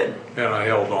what he did. And I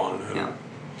held on.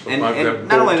 And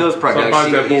not only those projects...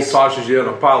 Sometimes that bull tosses you in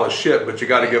a pile of shit, but you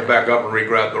got to get back up and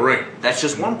re-grab the ring. That's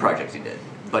just one project he did.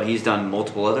 But he's done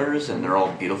multiple others, and they're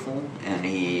all beautiful, and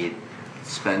he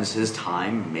spends his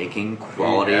time making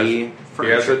quality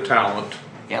furniture. He has a talent.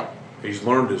 Yep. He's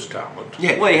learned his talent.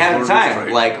 Yeah. Well, he had Learned the his time.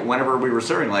 trade. Like, whenever we were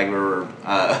serving, like, we were,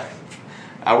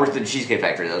 I worked at the Cheesecake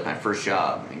Factory. That was my first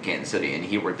job in Kansas City, and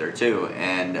he worked there too.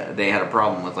 And they had a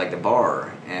problem with, like, the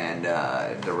bar, and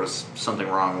there was something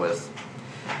wrong with,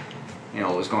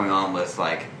 what was going on with,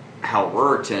 like, how it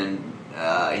worked, and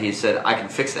he said, I can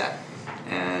fix that.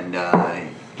 And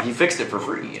he fixed it for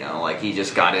free, like, he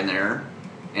just got in there,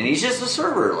 and he's just a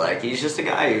server. Like, he's just a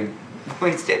guy who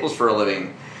cleans tables for a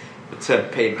living to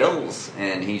pay bills,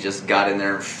 and he just got in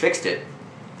there and fixed it.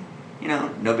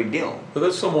 No big deal. But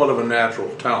that's somewhat of a natural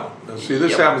talent. And see,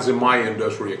 this Yep. happens in my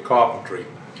industry at carpentry.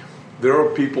 There are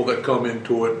people that come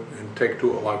into it and take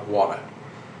to it like water.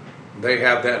 They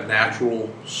have that natural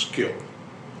skill.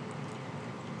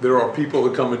 There are people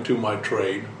that come into my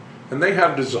trade and they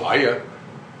have desire.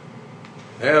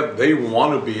 They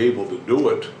want to be able to do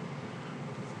it.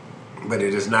 But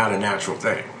it is not a natural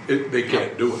thing. They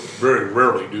can't do it. Very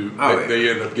rarely do. Oh, yeah. They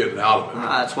end up getting out of it.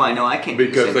 That's why I know I can't do the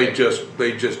Because same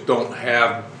they thing. just don't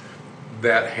have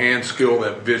that hand skill,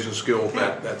 that vision skill,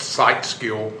 that sight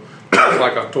skill. It's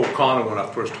like I told Connor when I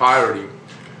first hired him,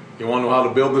 you want to know how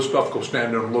to build this stuff, go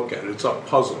stand there and look at it. It's a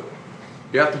puzzle.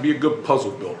 You have to be a good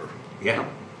puzzle builder. Yeah.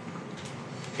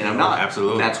 And I'm not.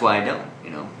 Absolutely. That's why I don't.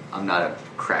 I'm not a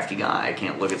crafty guy. I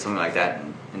can't look at something like that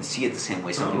and see it the same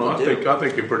way some I people don't know, do. I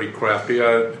think you're pretty crafty.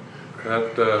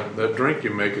 That drink you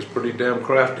make is pretty damn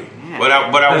crafty. Yeah.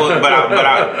 But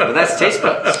But that's taste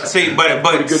buds. see, but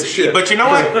good shit. But you know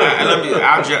what?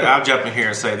 I'll jump in here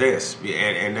and say this,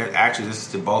 and actually, this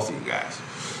is to both of you guys.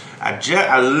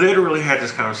 I literally had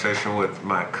this conversation with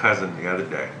my cousin the other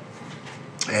day,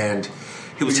 and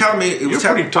he was telling me You're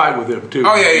pretty tight with him too.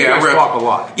 Oh yeah, You guys really. talk a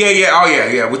lot. Yeah. Oh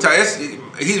yeah. We talk.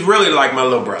 He's really like my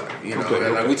little brother, Okay, and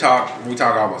like okay. we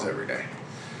talk almost every day.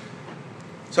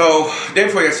 So day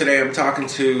before yesterday, I'm talking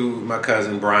to my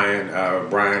cousin Brian.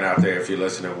 Brian out there, if you're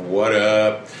listening, what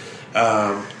up?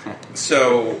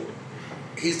 So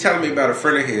he's telling me about a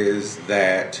friend of his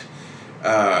that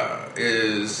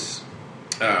is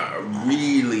a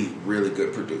really, really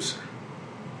good producer,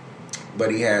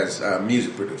 but he has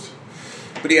music producer,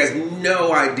 but he has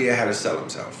no idea how to sell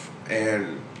himself,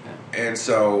 and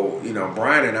so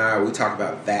Brian and I, we talk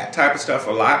about that type of stuff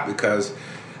a lot because.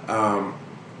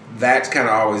 That's kind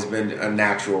of always been a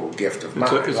natural gift of mine.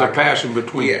 It's a passion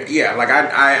between you. Yeah. Like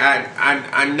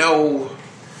I know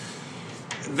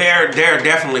there are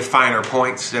definitely finer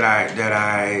points that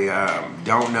I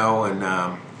don't know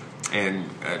and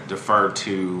defer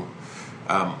to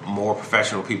more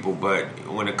professional people.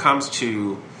 But when it comes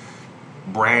to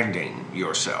branding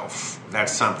yourself,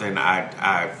 that's something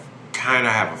I kind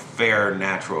of have a fair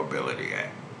natural ability at,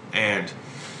 and.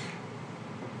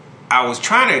 I was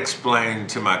trying to explain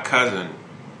to my cousin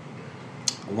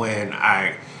when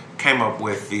I came up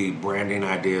with the branding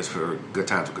ideas for Good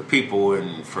Times with Good People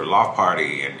and for Loft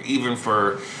Party and even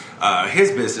for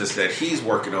his business that he's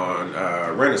working on,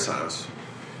 Renaissance.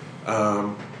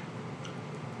 I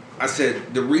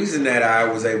said the reason that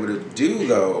I was able to do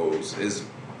those is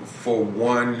for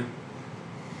one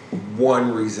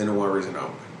reason and one reason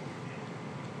only.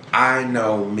 I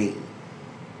know me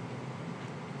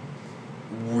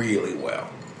really well.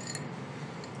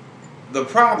 The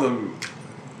problem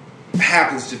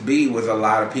happens to be with a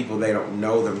lot of people, they don't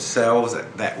know themselves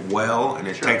that well, and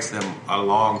it takes them a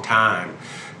long time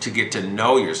to get to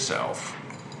know yourself.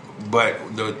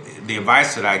 But the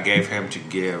advice that I gave him to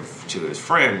give to his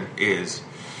friend is,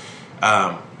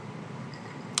 and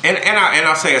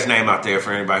I'll say his name out there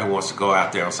for anybody who wants to go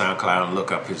out there on SoundCloud and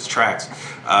look up his tracks.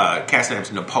 Cat's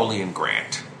name's Napoleon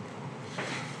Grant.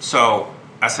 So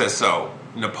I said,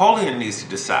 Napoleon needs to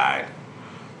decide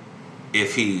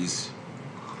if he's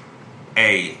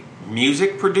a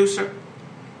music producer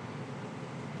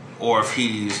or if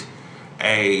he's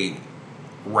a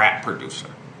rap producer.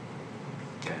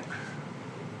 Okay.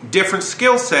 Different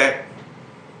skill set,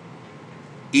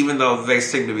 even though they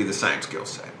seem to be the same skill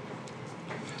set.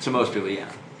 So most people, yeah.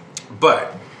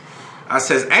 But I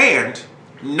says, and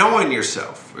knowing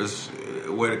yourself is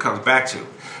what it comes back to.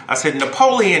 I said,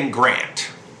 Napoleon Grant.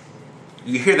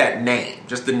 You hear that name,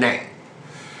 just the name.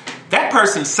 That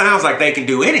person sounds like they can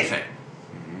do anything.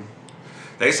 Mm-hmm.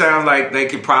 They sound like they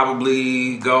could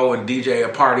probably go and DJ a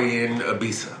party in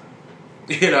Ibiza.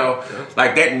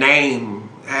 Like that name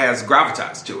has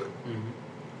gravitas to it. Mm-hmm.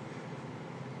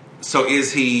 So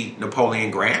is he Napoleon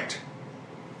Grant,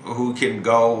 who can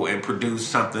go and produce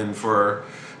something for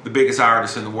the biggest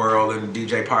artists in the world and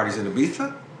DJ parties in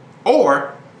Ibiza?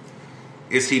 Or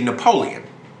is he Napoleon?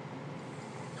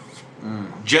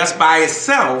 Just by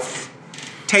itself,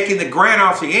 taking the Grant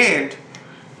off the end,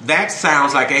 that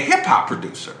sounds like a hip-hop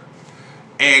producer.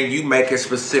 and you make a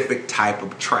specific type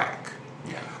of track,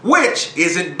 Yeah. which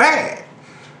isn't bad.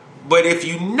 But if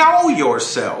you know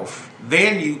yourself,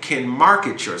 then you can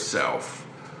market yourself.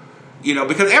 You know,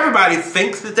 because everybody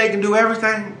thinks that they can do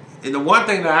everything. And the one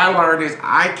thing that I learned is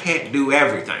I can't do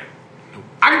everything.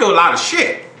 I can do a lot of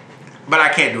shit, but I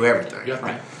can't do everything. You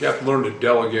have to learn to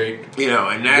delegate. You know,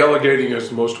 and that, Delegating is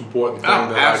the most important thing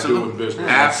that absolutely. I do in business.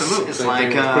 Absolutely. It's Same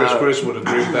like thing with Chris would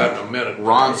agree with that in a minute.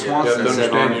 Ron You Swanson have to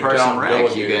said on understand your Person talent,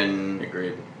 Rec, you delegate. can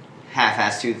Agreed.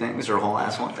 half-ass two things or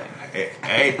whole-ass one thing.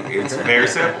 hey, it's very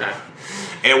simple.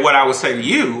 And what I would say to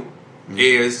you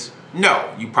is,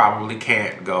 no, you probably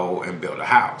can't go and build a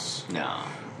house. No.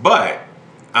 But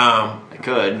I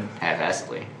could,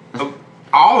 half-assedly.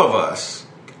 all of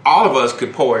us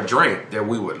could pour a drink that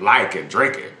we would like and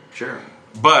drink it. Sure.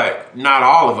 But not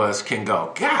all of us can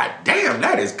go, God damn,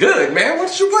 that is good, man. What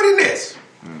did you put in this?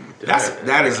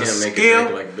 That is a Can't make skill.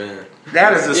 drink like Ben.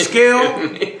 That is a skill.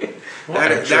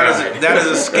 That is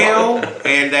a skill,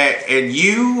 and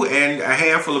you and a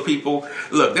handful of people.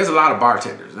 Look, there's a lot of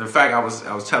bartenders. In fact, I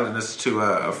was telling this to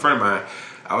a friend of mine.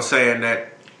 I was saying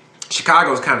that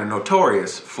Chicago is kind of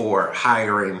notorious for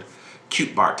hiring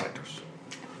cute bartenders.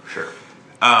 Sure.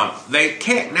 They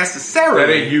can't necessarily. That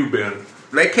ain't you, Ben.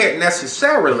 They can't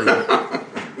necessarily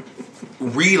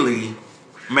really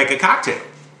make a cocktail,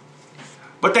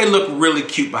 but they look really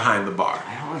cute behind the bar.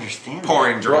 I don't understand.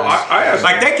 Pouring drinks. Well, I asked-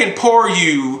 like they can pour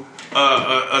you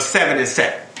a 7 and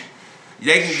 7.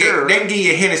 They can give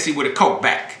you a Hennessy with a Coke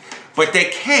back, but they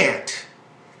can't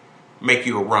make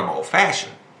you a rum old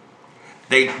fashioned.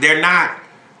 They're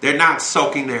not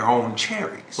soaking their own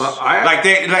cherries. Well,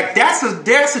 that's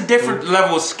a different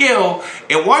level of skill.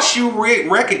 And once you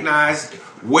recognize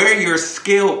where your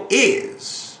skill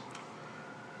is,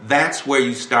 that's where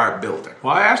you start building.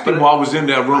 Well, I asked him while I was in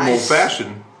that room old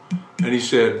fashioned, and he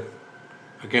said,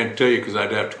 "I can't tell you because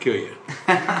I'd have to kill you."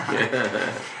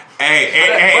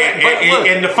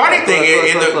 And the funny thing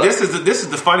is, this is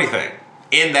the funny thing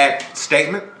in that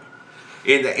statement.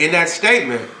 In that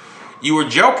statement, you were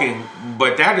joking,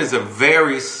 but that is a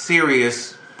very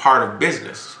serious part of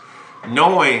business.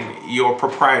 Knowing your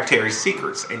proprietary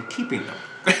secrets and keeping them.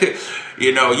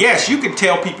 You know, yes, you can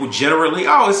tell people generally,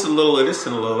 oh, it's a little of this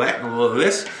and a little of that and a little of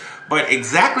this. But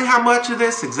exactly how much of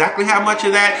this, exactly how much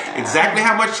of that, exactly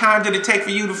how much time did it take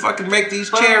for you to fucking make these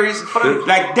cherries?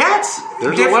 Like that's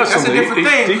There's different. a lesson. That's a different He's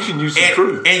thing. teaching you some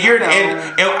truth. And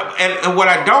what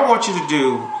I don't want you to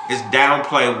do is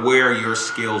downplay where your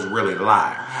skills really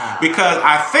lie, because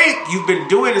I think you've been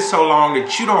doing it so long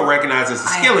that you don't recognize it's a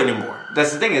skill anymore.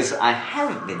 That's the thing is, I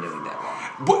haven't been doing that long.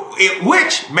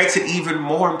 Which makes it even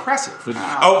more impressive. For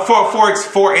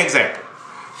example,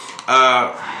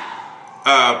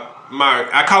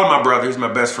 I call him my brother. He's my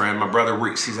best friend. My brother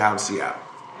Reese. He's out in Seattle.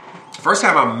 First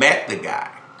time I met the guy,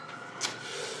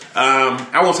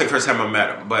 I won't say first time I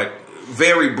met him, but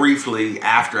very briefly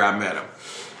after I met him,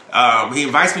 he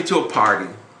invites me to a party.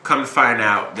 Come to find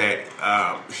out that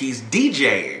he's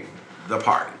DJing the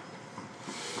party.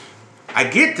 I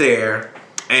get there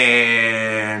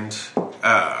and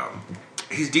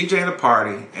he's DJing the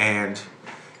party, and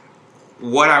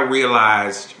what I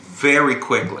realized very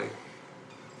quickly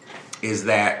is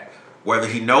that whether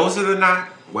he knows it or not,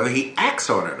 whether he acts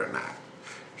on it or not,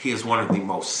 he is one of the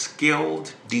most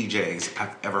skilled DJs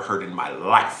I've ever heard in my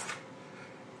life.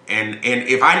 And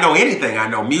if I know anything, I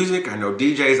know music, I know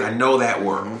DJs, I know that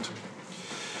world.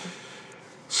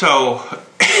 So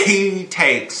he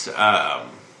takes, there's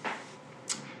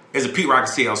a Pete Rock and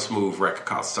CL Smooth record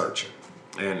called Searching.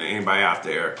 And anybody out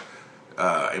there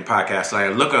in podcast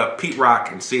land, look up Pete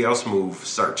Rock and CL Smooth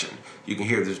Searching. You can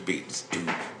hear this beat. It's do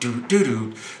do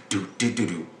do do do do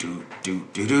do do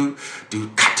do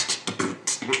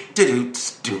do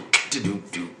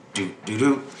do do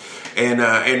do, and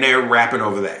they're rapping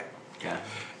over that. Yeah.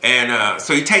 And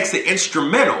so he takes the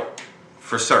instrumental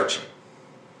for Searching,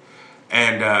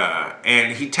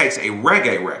 and he takes a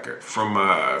reggae record from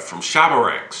Shabba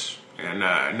Ranks, and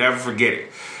never forget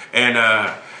it.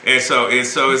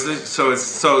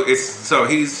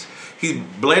 He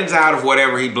blends out of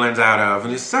whatever he blends out of,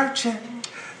 and he's searching,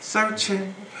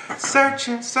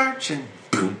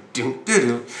 boom, doom,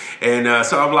 doo. And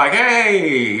so I'm like,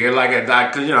 hey, I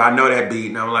know that beat,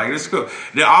 and I'm like, this is cool.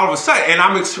 Then all of a sudden, and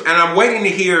I'm waiting to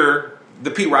hear the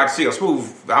Pete Rock CL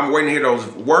Smooth. I'm waiting to hear those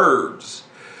words.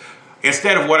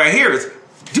 Instead of what I hear is,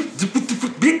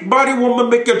 big body woman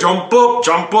make you jump up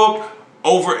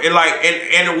over, and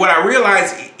what I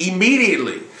realized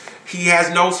immediately. He has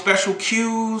no special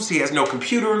cues. He has no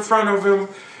computer in front of him.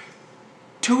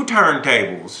 2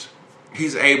 turntables.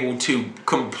 He's able to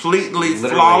completely,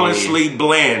 flawlessly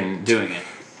blend. Doing it.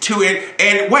 to it.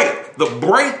 And wait, the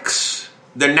breaks,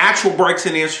 the natural breaks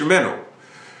in the instrumental,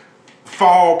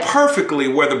 fall perfectly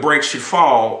where the breaks should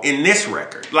fall in this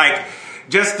record. Like,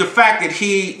 just the fact that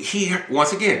he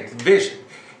once again, vision.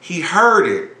 He heard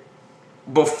it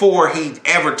before he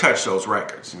ever touched those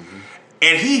records. Mm-hmm.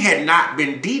 And he had not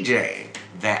been DJing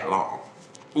that long,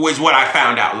 was what I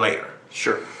found out later.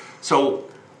 Sure. So,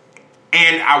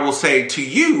 and I will say to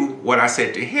you what I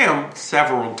said to him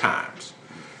several times.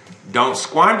 Don't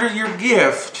squander your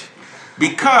gift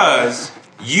because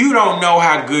you don't know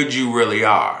how good you really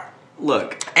are.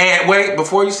 Look. And wait,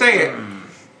 before you say it.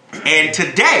 And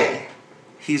today,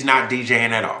 he's not DJing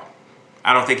at all.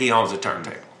 I don't think he owns a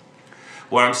turntable.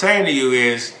 What I'm saying to you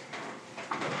is,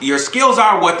 your skills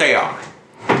are what they are.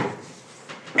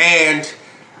 And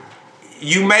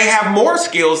you may have more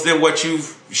skills than what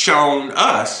you've shown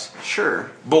us. Sure.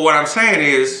 But what I'm saying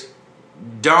is,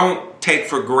 don't take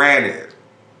for granted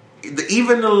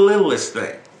even the littlest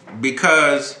thing.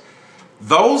 Because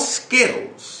those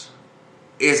skills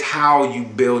is how you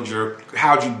build your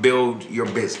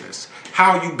business,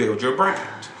 how you build your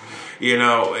brand. You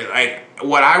know, like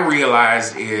what I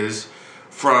realized is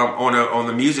on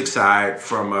the music side,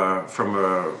 from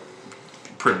a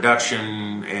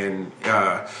production and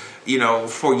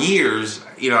for years,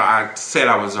 I said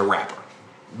I was a rapper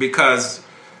because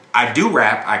I do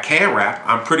rap. I can rap.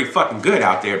 I'm pretty fucking good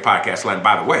out there at podcast land,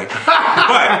 by the way.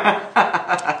 But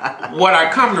what I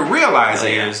come to realize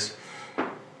is,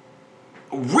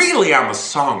 really, I'm a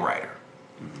songwriter.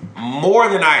 More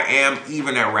than I am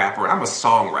even a rapper. I'm a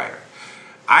songwriter.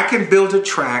 I can build a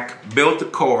track, build the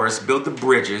chorus, build the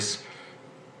bridges,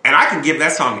 and I can give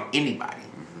that song to anybody.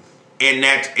 And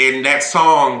that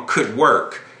song could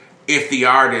work if the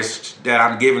artist that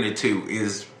I'm giving it to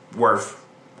is worth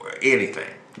anything.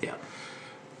 Yeah.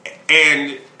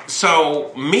 And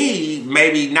so me,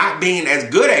 maybe not being as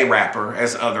good a rapper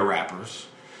as other rappers,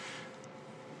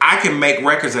 I can make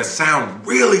records that sound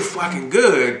really fucking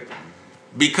good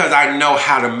because I know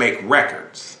how to make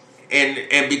records.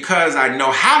 And because I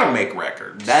know how to make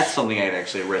records. That's something I'd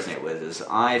actually resonate with, is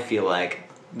I feel like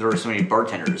there are so many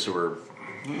bartenders who are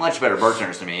much better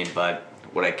bartenders than me, but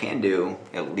what I can do,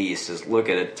 at least, is look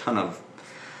at a ton of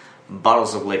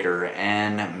bottles of liquor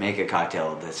and make a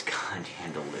cocktail that's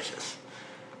goddamn delicious.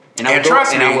 And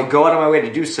I will go out of my way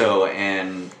to do so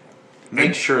and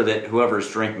make sure that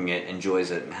whoever's drinking it enjoys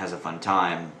it and has a fun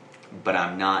time, but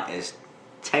I'm not as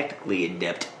technically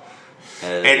adept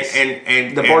as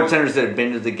the bartenders that have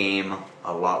been to the game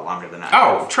a lot longer than I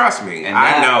have. Oh, trust me, and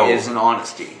I know. That is an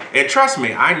honesty. And trust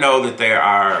me, I know that there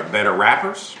are better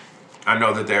rappers. I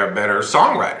know that there are better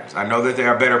songwriters. I know that there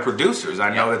are better producers.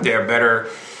 I know that there are better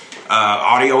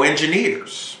audio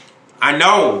engineers. I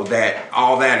know that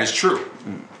all that is true.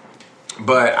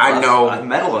 But I know I've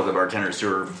met a lot of the bartenders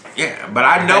who are but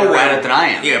I know better where at it than I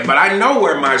am. Yeah, but I know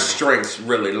where my strengths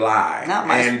really lie. Not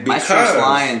my strengths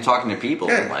lie in talking to people.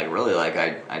 Yeah.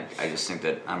 I just think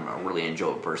that I'm a really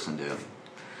enjoyable person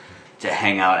to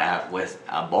hang out with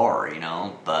a bar,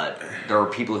 But there are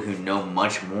people who know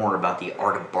much more about the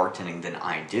art of bartending than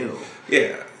I do.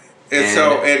 Yeah.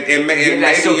 And maybe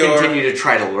I still continue to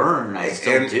try to learn. I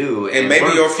still do. And maybe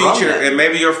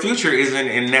your future isn't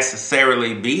in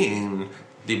necessarily being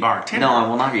the bartender. No, I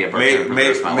will not be a bartender for the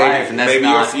rest of my life. And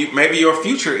that's maybe your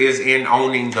future is in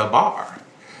owning the bar.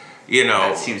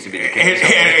 That seems to be the case.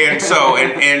 And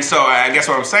so I guess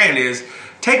what I'm saying is,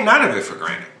 take none of it for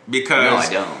granted, because no, I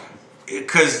don't.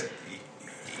 Because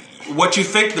what you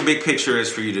think the big picture is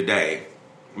for you today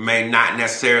may not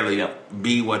necessarily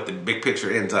be what the big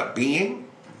picture ends up being,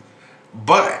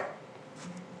 but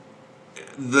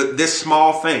this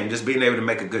small thing, just being able to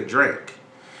make a good drink,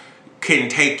 can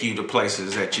take you to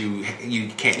places that you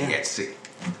can't yet see.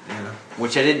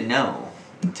 Which I didn't know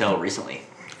until recently.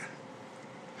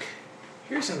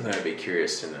 Here's something I'd be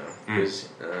curious to know, because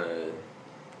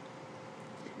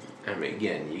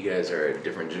again, you guys are a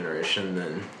different generation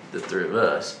than the three of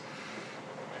us.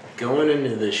 Going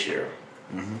into this year,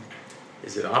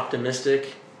 is it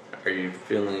optimistic? Are you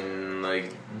feeling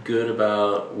good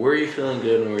about, where are you feeling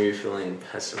good and where are you feeling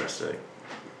pessimistic?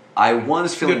 I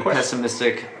was feeling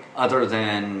pessimistic, other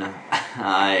than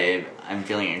I'm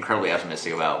feeling incredibly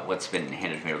optimistic about what's been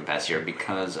handed to me over the past year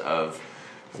because of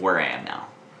where I am now.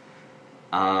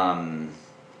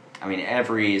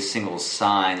 Every single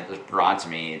sign that was brought to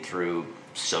me through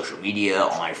social media,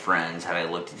 all my friends, how they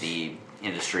looked at the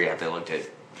industry, how they looked at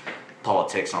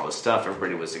politics and all this stuff,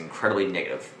 everybody was incredibly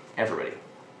negative. Everybody,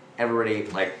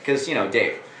 because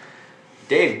Dave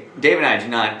and I do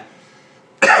not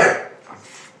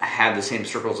have the same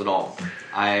circles at all.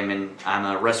 I'm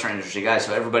a restaurant industry guy,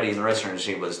 so everybody in the restaurant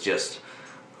industry was just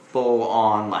full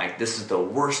on like this is the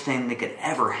worst thing that could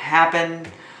ever happen.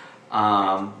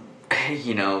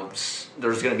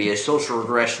 There's going to be a social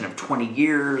regression of 20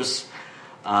 years,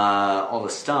 all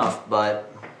this stuff.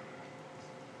 But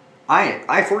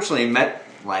I fortunately met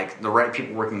like the right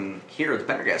people working here at the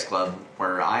Pendergast Club,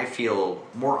 where I feel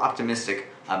more optimistic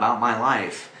about my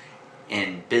life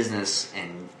and business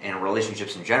and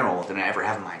relationships in general than I ever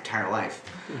have in my entire life.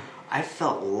 I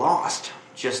felt lost,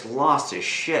 just lost as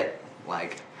shit.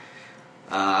 Like,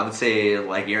 I would say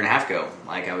like a year and a half ago,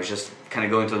 like I was just kind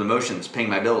of going through the motions, paying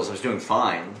my bills. I was doing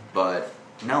fine, but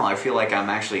no, I feel like I'm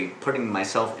actually putting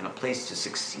myself in a place to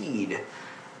succeed,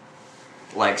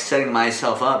 like setting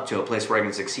myself up to a place where I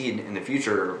can succeed in the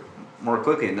future more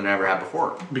quickly than I ever have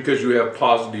before. Because you have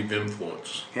positive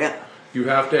influence. Yeah. You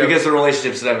have to have, because the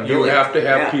relationships that I've you built. have to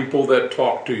have people that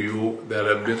talk to you that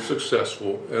have been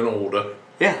successful and older.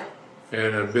 Yeah.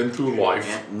 And have been through life.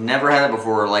 Yeah. Never had that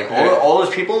before. Like all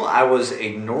those people, I was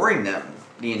ignoring them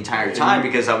the entire time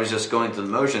because I was just going through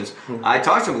the motions. I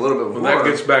talked to them a little bit before. Well, that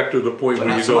gets back to the point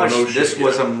where you don't know shit. This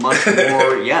was a much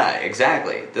more,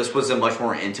 exactly. This was a much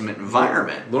more intimate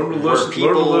environment. Learn to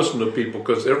listen to people,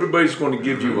 because everybody's going to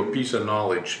give you a piece of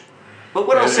knowledge. But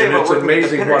what I'll say about working with the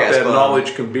it's amazing what that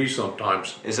knowledge can be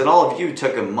sometimes. Is that all of you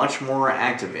took a much more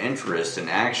active interest in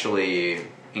actually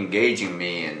engaging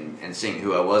me and seeing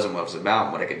who I was and what I was about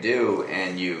and what I could do,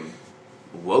 and you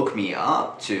woke me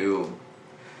up to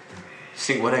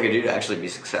seeing what I could do to actually be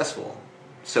successful.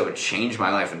 So it changed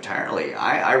my life entirely.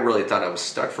 I really thought I was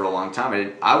stuck for a long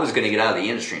time. I was going to get out of the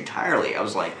industry entirely. I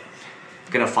was like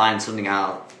going to find something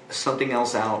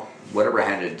else out, whatever I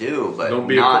had to do. But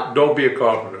don't be a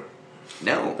carpenter.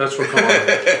 No, that's for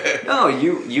carpenters. No,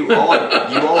 you all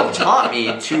have taught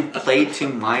me to play to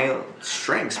my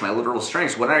strengths, my literal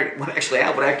strengths. What I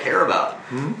care about.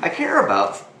 I care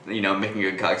about making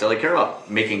a good cocktail. I care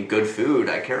about making good food.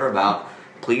 I care about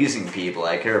pleasing people.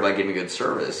 I care about giving good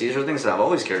service. These are things that I've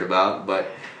always cared about, but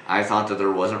I thought that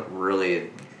there wasn't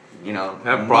really,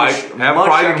 have much pride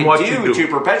I in what could you do to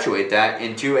perpetuate that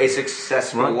into a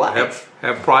successful life.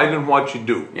 Have pride in what you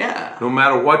do. Yeah. No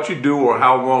matter what you do or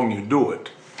how long you do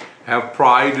it, have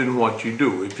pride in what you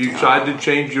do. If you decide to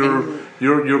change your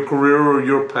career or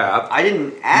your path,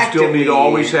 you still need to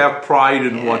always have pride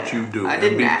in what you do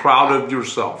and be proud of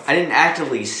yourself. I didn't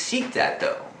actively seek that,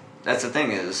 though. That's the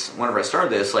thing is, whenever I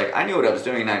started this, like I knew what I was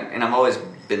doing, and I've always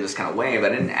been this kind of way,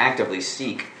 but I didn't actively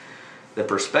seek the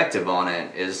perspective on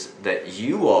it. Is that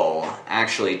you all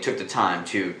actually took the time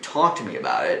to talk to me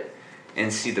about it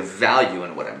and see the value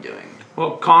in what I'm doing.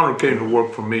 Well, Connor came to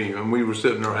work for me, and we were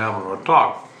sitting there having our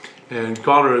talk. And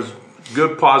Connor has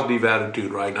good, positive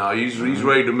attitude right now. He's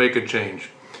ready to make a change.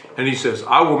 And he says,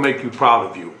 I will make you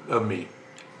proud of me.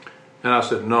 And I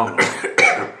said, no.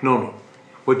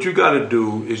 What you got to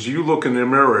do is you look in the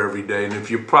mirror every day, and if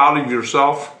you're proud of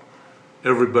yourself,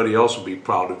 everybody else will be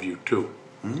proud of you too.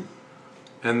 Mm-hmm.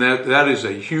 And that is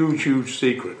a huge, huge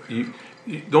secret. You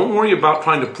don't worry about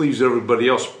trying to please everybody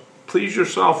else. Please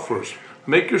yourself first.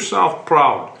 Make yourself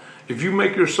proud. If you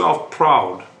make yourself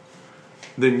proud,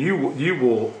 then you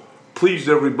will please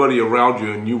everybody around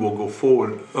you, and you will go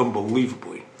forward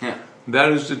unbelievably. Yeah.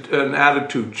 That is an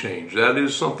attitude change. That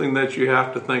is something that you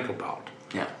have to think about.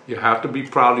 Yeah. You have to be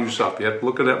proud of yourself. You have to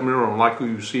look at that mirror and like who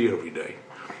you see every day.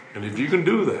 And if you can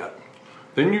do that,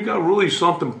 then you got really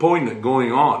something poignant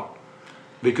going on.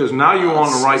 Because now you're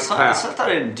on the right path. It's not that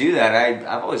I didn't do that.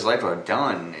 I've always liked what I've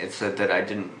done. It's that I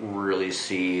didn't really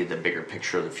see the bigger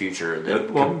picture of the future.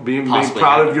 Being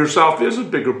proud of yourself is a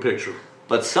bigger picture.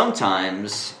 But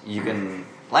sometimes you can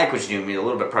like what you do, be a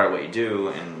little bit proud of what you do,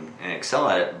 and excel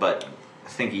at it, but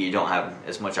thinking you don't have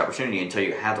as much opportunity until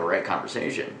you have the right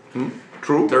conversation.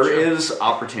 True. There is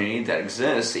opportunity that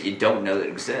exists that you don't know that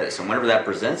exists. And whenever that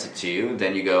presents it to you,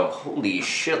 then you go, holy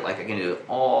shit, like I can do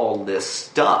all this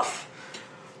stuff.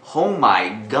 Oh my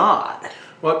God!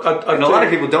 Well, and a lot of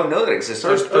people don't know that exists.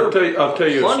 I'll tell you.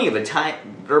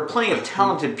 There are plenty of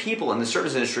talented people in the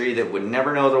service industry that would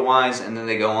never know otherwise, and then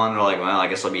they go on. They're like, "Well, I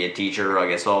guess I'll be a teacher. I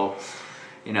guess I'll,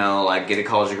 like get a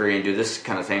college degree and do this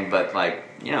kind of thing." But like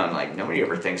nobody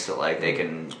ever thinks that like they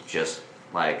can just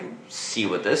like see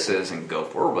what this is and go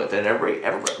forward with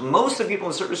it. Most of the people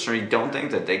in the service industry don't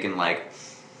think that they can like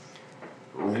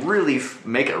really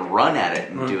make a run at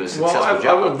it and do a successful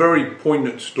job. I have a very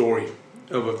poignant story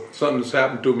of something that's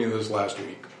happened to me this last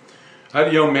week. I had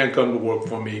a young man come to work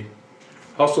for me,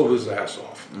 hustled his ass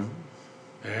off,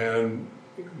 and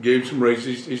gave some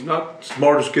raises. He's not the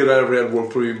smartest kid I ever had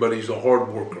work for me, but he's a hard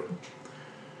worker.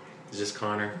 Is this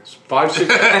Connor? 5'6".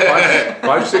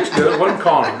 It wasn't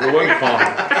Connor.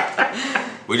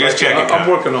 We're just checking. I'm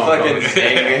working on Fucking it.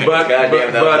 dang it. But,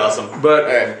 Goddamn, that was awesome. But All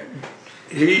right.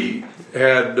 he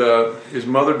had his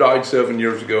mother died 7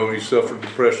 years ago, and he suffered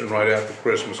depression right after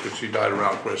Christmas because she died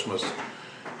around Christmas.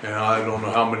 And I don't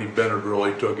know how many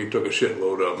Benadryl he took. He took a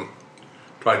shitload of them.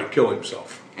 Tried to kill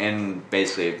himself. And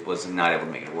basically was not able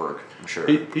to make it work, I'm sure.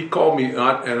 He called me,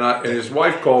 and his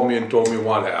wife called me and told me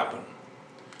what happened.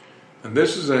 And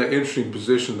this is an interesting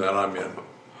position that I'm in,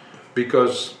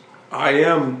 because I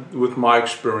am, with my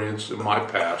experience in my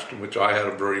past, which I had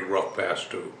a very rough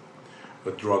past too,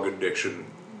 with drug addiction,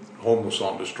 homeless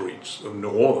on the streets of New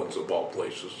Orleans, of all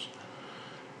places.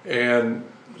 And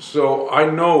so I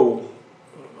know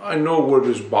where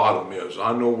this bottom is.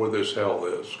 I know where this hell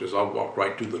is, because I walked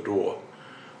right through the door.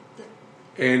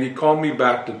 And he called me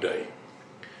back today.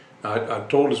 I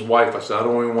told his wife, I said, I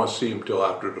don't even want to see him till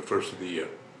after the first of the year.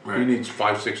 Right. He needs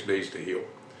 5-6 days to heal.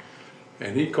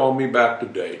 And he called me back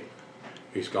today.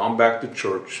 He's gone back to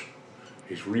church.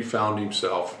 He's refound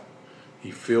himself.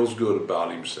 He feels good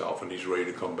about himself, and he's ready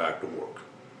to come back to work.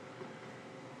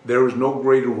 There is no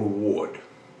greater reward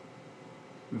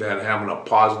than having a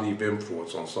positive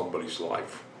influence on somebody's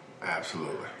life.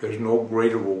 Absolutely. There's no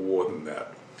greater reward than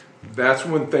that. That's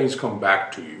when things come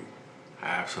back to you.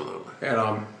 Absolutely. And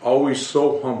I'm always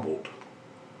so humbled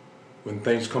when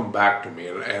things come back to me.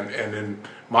 And in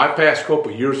my past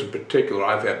couple of years in particular,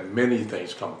 I've had many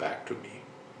things come back to me.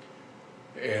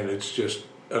 And it's just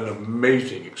an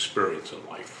amazing experience in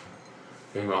life.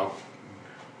 You know,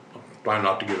 I'm trying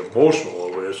not to get emotional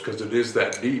over this because it is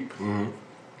that deep. Mm-hmm.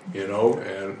 You know,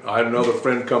 and I had another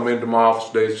friend come into my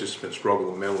office today who's just been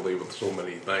struggling mentally with so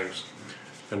many things,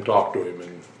 and talked to him,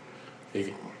 and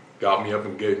he got me up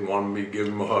and wanted me to give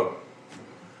him a hug,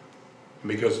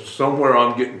 because somewhere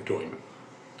I'm getting to him.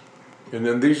 And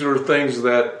then these are things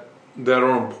that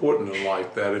are important in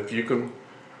life, that if you can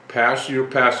pass your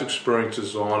past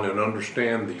experiences on and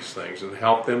understand these things and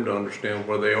help them to understand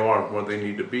where they are and where they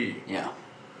need to be. Yeah.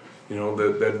 You know,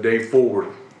 that day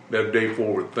forward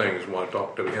thing is what I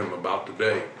talked to him about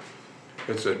today.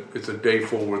 It's a day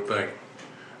forward thing.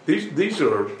 These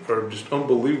are just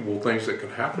unbelievable things that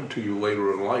can happen to you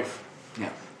later in life.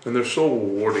 Yeah. And they're so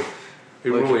rewarding. They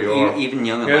really are. Even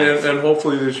young in life. And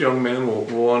hopefully this young man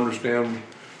will understand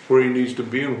where he needs to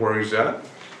be and where he's at.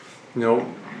 You know,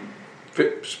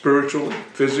 spiritually,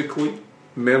 physically,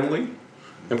 mentally,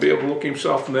 and be able to look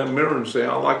himself in that mirror and say,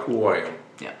 I like who I am.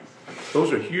 Yeah.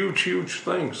 Those are huge, huge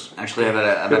things. Actually, I've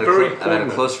had a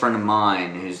close friend of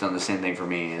mine who's done the same thing for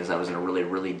me. Is I was in a really,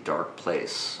 really dark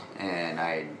place, and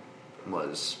I got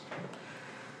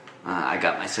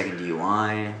my second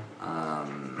DUI.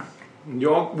 We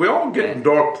all get in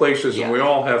dark places, and we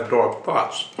all have dark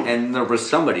thoughts. And there was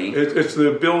somebody. It's the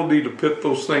ability to put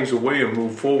those things away and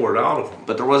move forward out of them.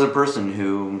 But there was a person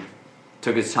who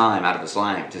took his time out of his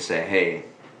life to say, "Hey,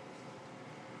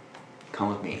 come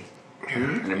with me."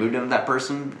 Mm-hmm. And I moved in with that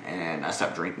person, and I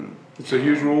stopped drinking. It's a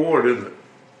huge reward, isn't it?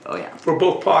 Oh yeah, for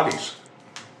both parties.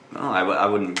 No, I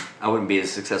wouldn't be as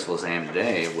successful as I am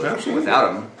today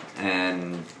without him,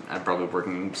 and I'd probably be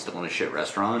working still in a shit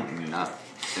restaurant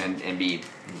and be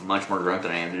much more drunk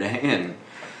than I am today, and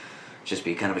just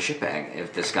be kind of a shitbag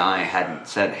if this guy hadn't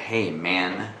said, "Hey,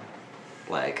 man,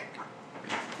 like,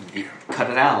 cut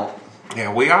it out."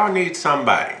 Yeah, we all need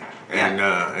somebody,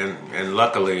 and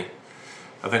luckily,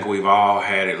 I think we've all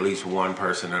had at least one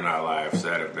person in our lives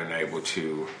that have been able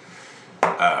to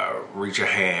reach a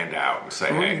hand out and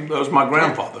say, "Hey." That was my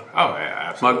grandfather. Oh, yeah,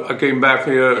 absolutely. I came back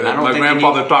here. My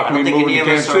grandfather talked me moving to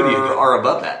Kansas City. Are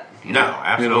above that. You know? No,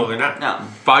 absolutely not. No.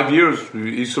 5 years.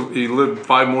 He lived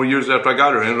 5 more years after I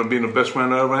got here. He ended up being the best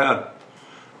friend I ever had,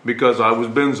 because I was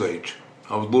Ben's age.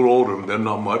 I was a little older than Ben,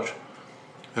 not much.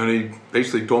 And he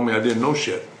basically told me I didn't know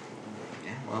shit.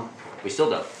 Yeah, well, we still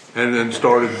don't. And then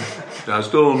I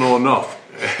still don't know enough.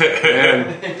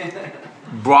 And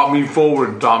brought me forward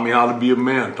and taught me how to be a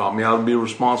man, taught me how to be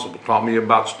responsible, taught me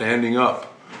about standing up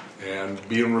and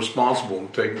being responsible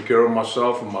and taking care of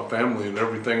myself and my family and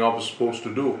everything I was supposed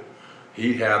to do.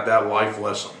 He had that life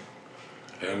lesson.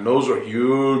 And those are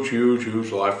huge, huge,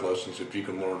 huge life lessons if you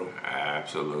can learn them.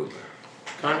 Absolutely.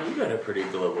 Connor, you got a pretty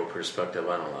global perspective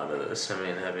on a lot of this. I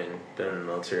mean, having been in the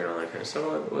military and all that kind of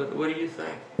stuff, what do you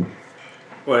think?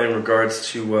 Well, in regards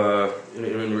to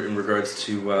in regards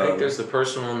to, I think there's the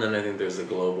personal, and then I think there's the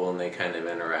global, and they kind of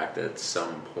interact at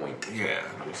some point. Yeah,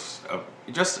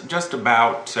 just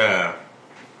about.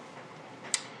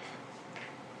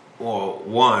 Well,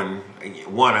 one,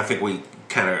 I think we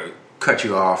kind of cut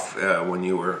you off when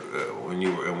it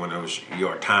was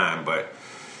your time, but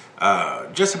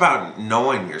just about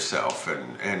knowing yourself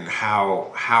and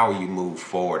how you move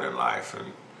forward in life,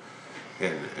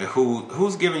 And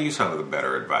who's giving you some of the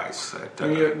better advice?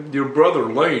 Your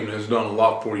brother Lane has done a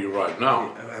lot for you right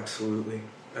now. Yeah, absolutely.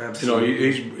 You know,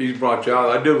 he's brought you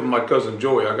out. I did with my cousin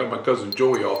Joey. I got my cousin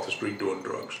Joey off the street doing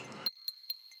drugs.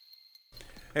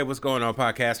 Hey, what's going on,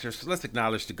 podcasters? Let's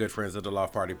acknowledge the good friends of the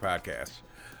Loft Party Podcast.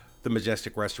 The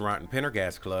Majestic Restaurant and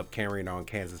Pendergast Club, carrying on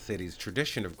Kansas City's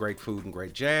tradition of great food and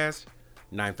great jazz,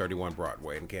 931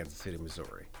 Broadway in Kansas City,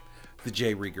 Missouri. The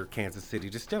J. Rieger Kansas City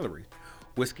Distillery,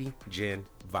 whiskey, gin,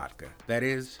 vodka. That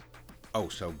is, oh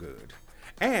so good.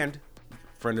 And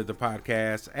friend of the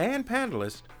podcast and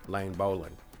panelist, Lane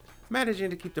Boland, managing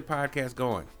to keep the podcast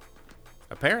going.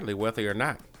 Apparently wealthy or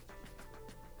not.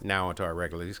 Now onto our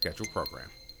regularly scheduled program.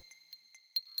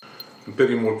 And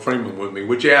Penny Moore Freeman with me,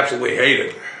 which he absolutely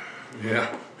hated.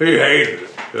 Yeah. He hated it.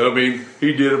 I mean,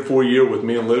 he did it for a year with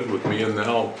me and lived with me, and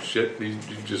now, shit, he's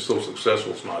just so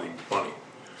successful, it's not even funny.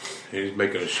 And he's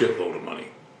making a shitload of money,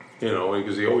 you know,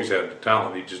 because he always had the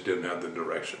talent, he just didn't have the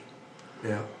direction.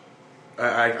 Yeah.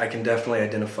 I can definitely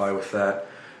identify with that,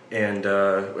 and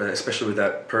especially with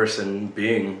that person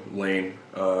being Lane,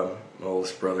 my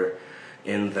oldest brother,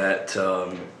 in that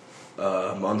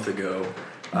a month ago,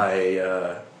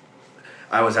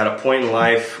 I was at a point in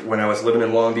life when I was living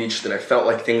in Long Beach that I felt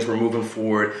like things were moving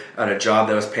forward. I had a job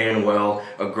that was paying well,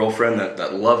 a girlfriend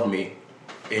that loved me,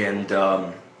 and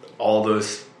both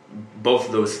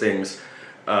of those things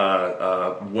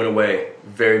went away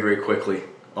very, very quickly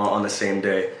on the same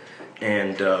day.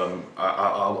 And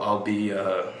I'll be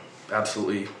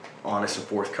absolutely honest and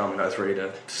forthcoming. I was ready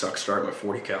to start my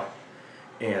 40 cal.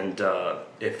 And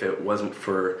if it wasn't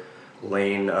for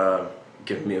Lane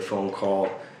giving me a phone call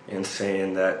and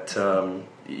saying that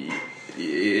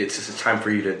it's time for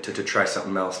you to try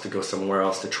something else, to go somewhere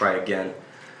else, to try again,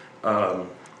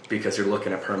 because you're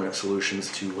looking at permanent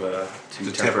solutions to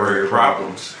temporary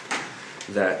problems.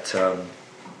 That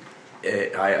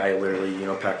I literally,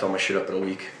 packed all my shit up in a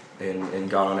week and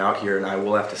got on out here. And I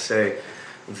will have to say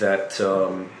that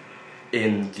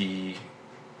in the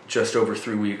just over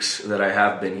 3 weeks that I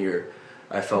have been here,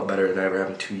 I felt better than I ever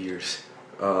have in 2 years.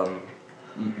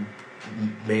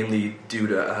 Mainly due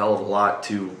to a hell of a lot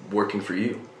to working for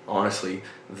you, honestly,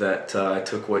 that I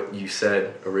took what you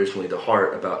said originally to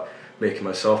heart about making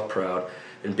myself proud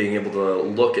and being able to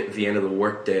look at the end of the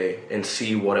workday and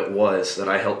see what it was that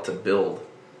I helped to build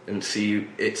and see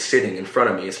it sitting in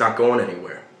front of me. It's not going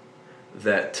anywhere.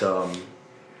 That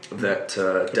definitely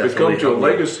it becomes your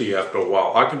legacy after a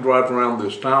while. I can drive around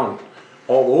this town,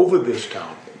 all over this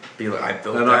town, be like, I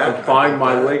built and that, I can find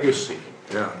my legacy.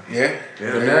 Yeah.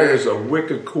 And that is a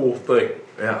wicked cool thing.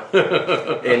 Yeah.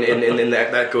 and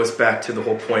that goes back to the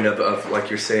whole point of like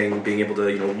you're saying, being able to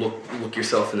look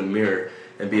yourself in the mirror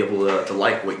and be able to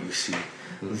like what you see.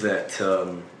 Mm-hmm. That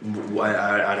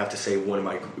I'd have to say one of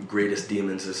my greatest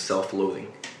demons is self-loathing.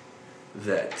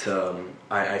 That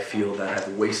I feel that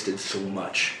I've wasted so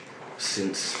much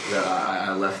since that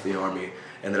I left the Army,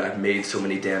 and that I've made so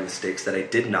many damn mistakes that I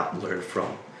did not learn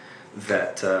from.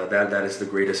 That is the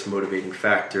greatest motivating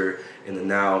factor in the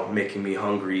now, making me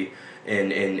hungry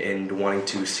and wanting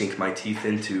to sink my teeth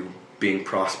into being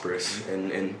prosperous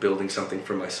and building something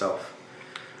for myself.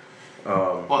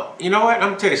 Well, you know what? I'm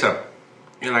going to tell you something.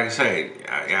 Like I say,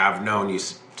 I've known you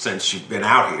since you've been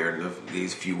out here in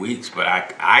these few weeks, but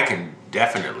I can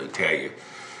definitely tell you,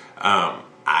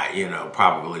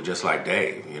 probably just like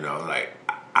Dave, like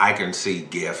I can see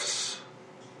gifts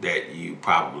that you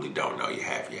probably don't know you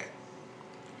have yet.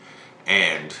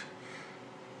 And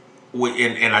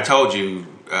I told you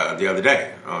the other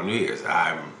day on New Year's,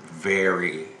 I'm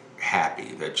very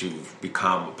happy that you've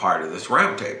become a part of this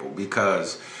roundtable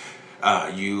because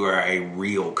you are a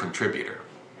real contributor,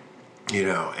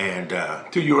 and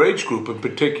to your age group in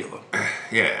particular.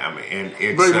 Yeah, I mean, and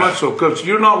it's very much so, because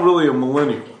you're not really a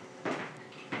millennial.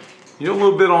 You're a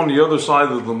little bit on the other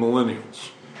side of the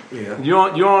millennials. Yeah,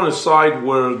 you're on a side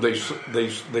where they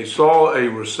saw a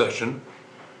recession.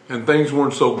 And things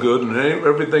weren't so good, and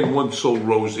everything wasn't so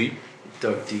rosy.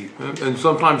 Dug deep. And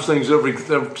sometimes things go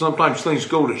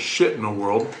to shit in the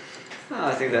world. Well,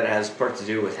 I think that has part to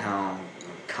do with how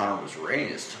Connor was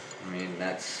raised. I mean,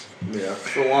 that's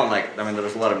full on.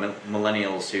 There's a lot of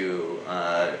millennials who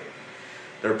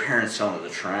their parents fell into the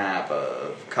trap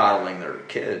of coddling their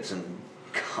kids, and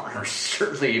Connor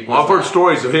certainly. Well, I've heard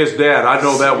stories of his dad. I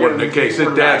know that wasn't the case.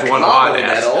 His dad's one hot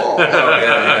ass. At all.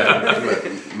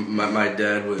 My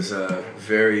dad was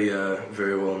very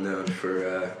well known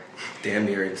for damn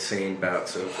near insane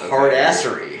bouts of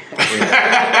hard-assery.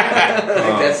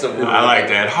 That's the word. I like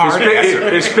that.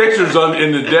 Hard-assery. His picture's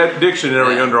in the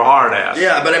dictionary under hard ass.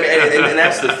 Yeah, but I mean, and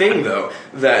that's the thing though,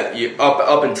 that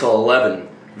up until 11,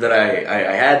 that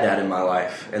I had that in my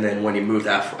life. And then when he moved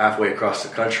halfway across the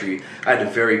country, I had to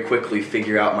very quickly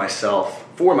figure out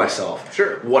for myself,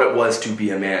 what it was to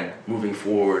be a man moving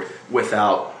forward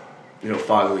without,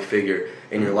 fatherly figure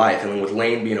in your life. And then with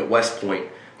Lane being at West Point,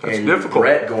 That's and difficult.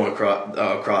 Brett going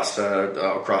across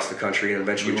the country and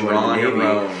eventually joining the Navy,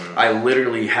 I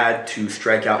literally had to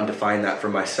strike out and define that for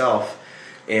myself.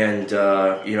 And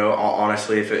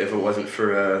honestly, if it wasn't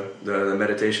for the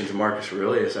meditations of Marcus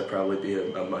Aurelius, I'd probably be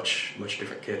a much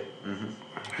different kid.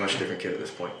 Much different kid at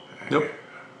this point. Yep.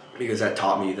 Because that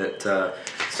taught me that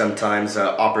sometimes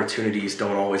opportunities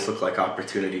don't always look like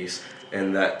opportunities,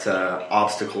 and that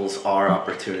obstacles are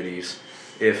opportunities.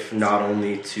 If not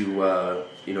only to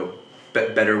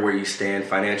better where you stand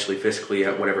financially, physically,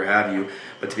 whatever have you,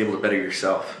 but to be able to better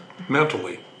yourself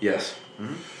Mentally. Yes.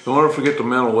 Don't ever forget the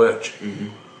mental edge.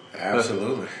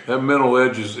 Absolutely. That mental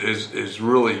edge is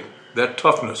really that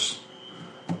toughness.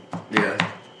 Yeah.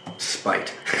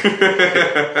 Spite.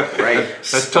 Right.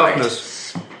 That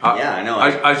toughness. Yeah, I know.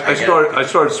 I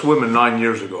started swimming 9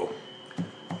 years ago,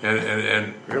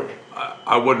 and Really?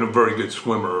 I wasn't a very good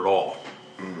swimmer at all.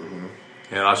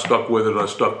 And I stuck with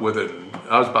it. And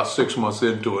I was about 6 months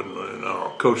into it, and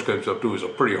our coach comes up to me. He's a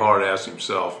pretty hard ass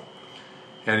himself,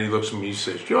 and he looks at me. He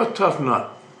says, "You're a tough nut."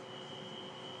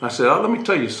 I said, "Let me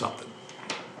tell you something."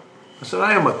 I said,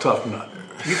 "I am a tough nut.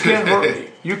 You can't hurt me.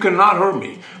 You cannot hurt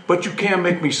me, but you can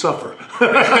make me suffer."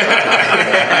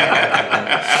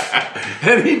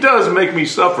 And he does make me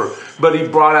suffer, but he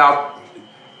brought out.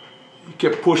 He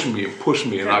kept pushing me,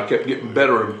 and I kept getting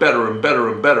better and better and better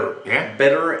and better. Yeah.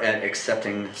 Better at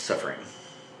accepting suffering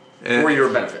And for your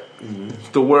benefit.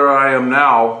 to where I am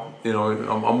now,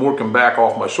 I'm working back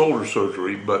off my shoulder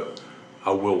surgery, but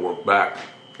I will work back.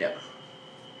 Yep.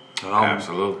 And I'm,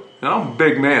 Absolutely. and I'm a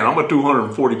big man. I'm a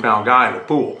 240-pound guy in the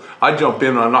pool. I jump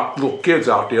in and I knock little kids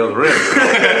out the other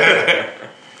end.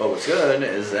 But what's good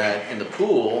is that in the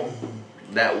pool,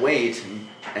 that weight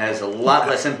has a lot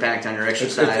less impact on your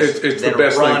exercise It's than the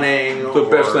best running. thing. The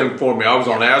best thing for me. I was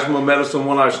on asthma medicine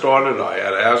when I started. I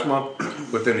had asthma.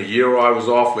 Within a year, I was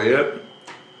off of it,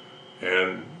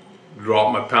 and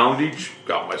dropped my poundage.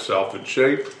 Got myself in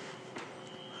shape.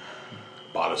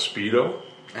 Bought a Speedo.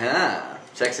 Ah,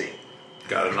 sexy.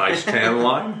 Got a nice tan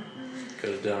line.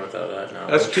 Could have done without that now.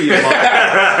 That's TMI.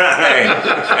 Hey,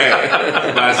 I'm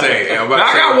about to say. Now,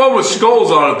 I got one with skulls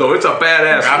on it though. It's a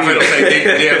badass I'm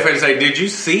Speedo. finna say, did you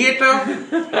see it though? I'm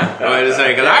going to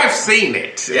say, because I've seen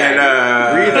it. Yeah. And,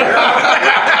 Were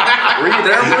you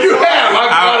there? You have. I've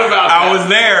thought about that. I was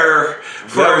there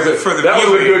for the That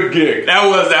was a viewing. good gig. That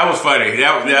was funny.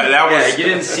 That was. You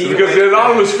didn't see Because the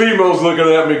anonymous females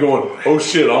looking at me going, "Oh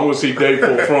shit, I'm gonna see Dave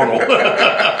full frontal."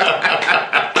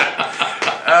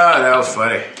 Oh, that was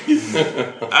funny.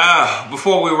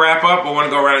 Before we wrap up, I want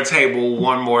to go around the table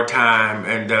one more time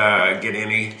and get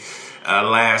any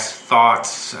last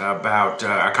thoughts about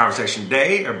our conversation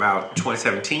today, about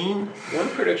 2017. One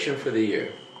prediction for the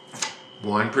year.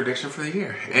 One prediction for the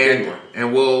year. Good one.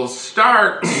 And we'll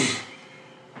start over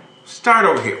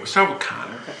here. We'll start with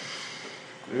Connor.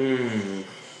 It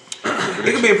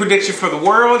could be a prediction for the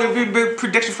world. It could be a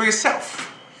prediction for yourself.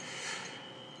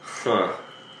 Huh.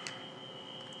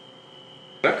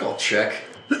 I call check.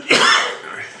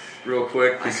 Real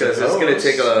quick, because it's gonna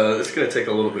take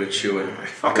a little bit of chewing.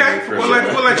 Okay, we'll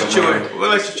let you chew it. We'll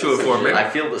let you chew it for a minute. I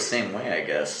feel the same way, I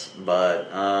guess, but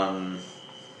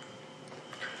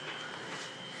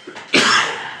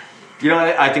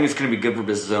I think it's going to be good for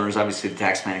business owners. Obviously, the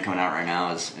tax plan coming out right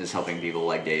now is helping people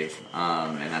like Dave,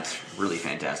 and that's really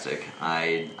fantastic.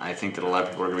 I think that a lot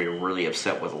of people are going to be really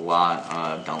upset with a lot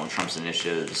of Donald Trump's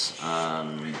initiatives,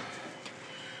 and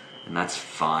that's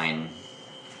fine.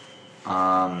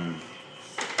 But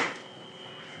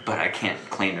I can't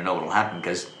claim to know what will happen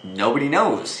because nobody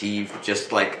knows. He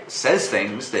just says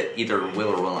things that either will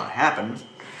or will not happen.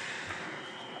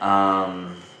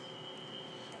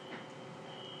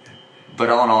 But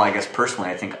all in all, I guess personally,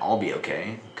 I think I'll be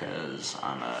okay because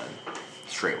I'm a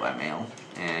straight white male,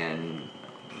 and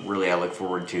really, I look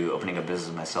forward to opening a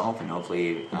business myself, and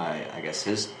hopefully, I guess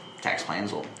his tax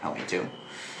plans will help me too.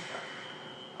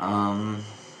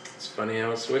 It's funny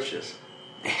how it switches.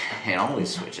 It always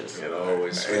switches. It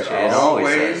always switches. It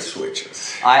always does.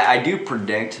 switches. I do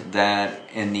predict that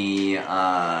in the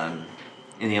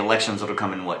elections that'll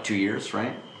come in 2 years,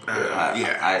 right?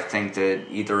 Yeah. I think that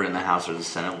either in the House or the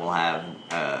Senate will have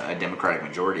a Democratic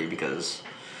majority because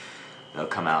they'll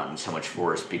come out in so much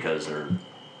force because they're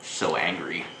so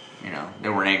angry. They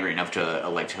weren't angry enough to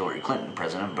elect Hillary Clinton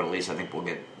president, but at least I think we'll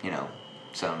get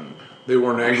some. They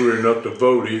weren't angry enough to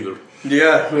vote either.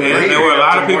 Yeah, There were a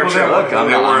lot of people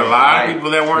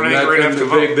that weren't angry enough to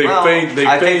vote. They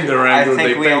feigned their anger,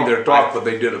 they feigned their talk, I- but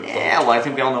they didn't vote. Yeah, well, I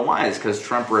think we all know why. It's because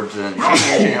Trump represented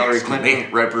change and Hillary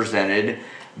Clinton represented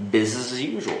business as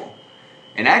usual.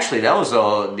 And actually, that was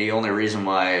the only reason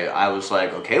why I was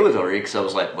like okay with Hillary, because I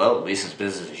was like, well, at least it's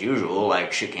business as usual.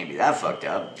 Like, shit can't be that fucked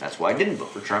up. That's why I didn't vote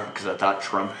for Trump, because I thought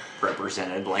Trump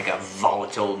represented like a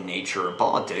volatile nature of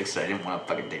politics that I didn't want to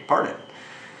fucking take part in.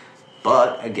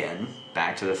 But again,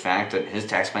 back to the fact that his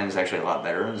tax plan is actually a lot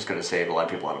better and it's going to save a lot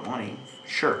of people a lot of money.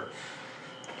 Sure.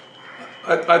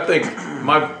 I think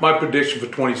my prediction for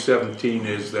 2017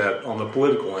 is that on the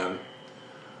political end,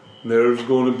 there's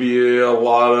going to be a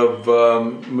lot of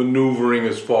maneuvering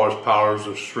as far as powers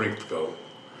of strength go,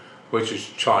 which is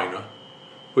China,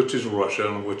 which is Russia,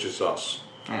 and which is us.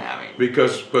 Yeah, I mean,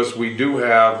 Because we do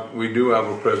have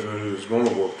a president who's going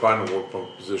to trying to work from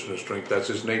a position of strength. That's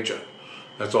his nature.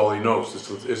 That's all he knows.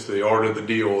 It's the art of the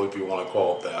deal, if you want to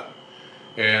call it that.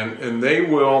 And they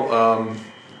will.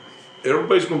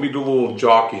 Everybody's going to be doing a little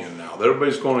jockeying now.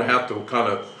 Everybody's going to have to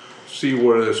kind of see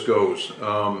where this goes.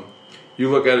 You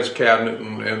look at his cabinet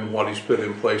and what he's put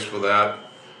in place for that.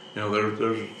 You know,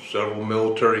 there's several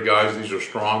military guys. These are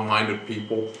strong-minded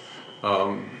people.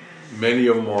 Many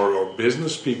of them are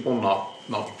business people,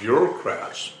 not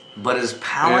bureaucrats. but is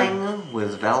palling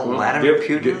with Vladimir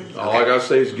Putin? All I gotta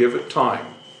say is give it time,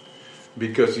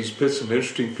 because he's put some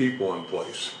interesting people in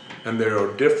place, and there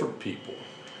are different people,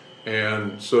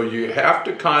 and so you have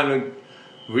to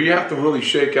we have to really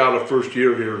shake out a first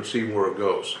year here and see where it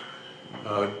goes.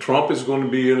 Trump is going to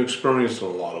be inexperienced in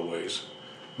a lot of ways,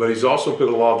 but he's also put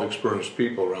a lot of experienced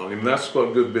people around him. That's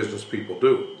what good business people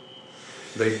do.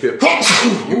 They put,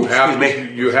 you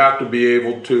have to be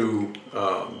able to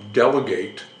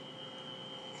delegate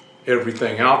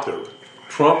everything out there.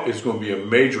 Trump is going to be a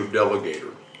major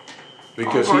delegator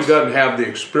because he doesn't have the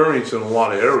experience in a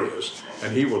lot of areas,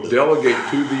 and he will delegate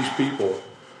to these people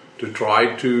to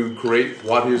try to create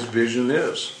what his vision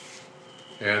is.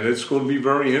 And it's going to be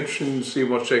very interesting to see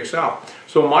what shakes out.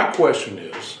 So my question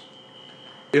is,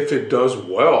 if it does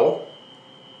well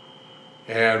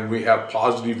and we have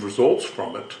positive results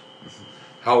from it,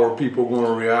 how are people going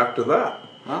to react to that?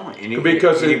 Well,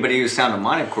 Because anybody who's sound of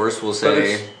mind, of course, will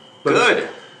say, good.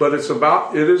 But it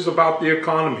is about the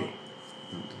economy.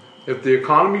 If the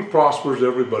economy prospers,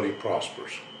 everybody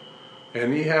prospers.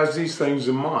 And he has these things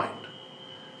in mind.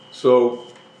 So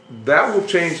that will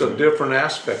change a different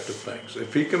aspect of things.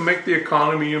 If he can make the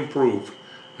economy improve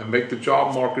and make the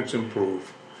job markets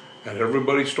improve, and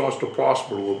everybody starts to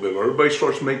prosper a little bit, everybody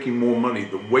starts making more money,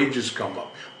 the wages come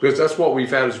up. Because that's what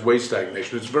we've had is wage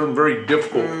stagnation. It's very, very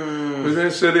difficult.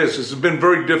 Yes, it is. It's been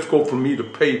very difficult for me to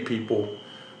pay people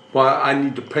what I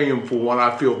need to pay them for what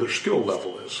I feel their skill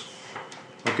level is.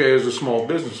 Okay, as a small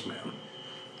businessman.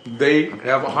 They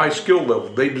have a high skill level.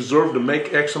 They deserve to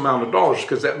make X amount of dollars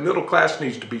because that middle class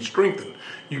needs to be strengthened.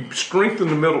 You strengthen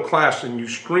the middle class and you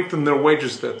strengthen their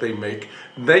wages that they make.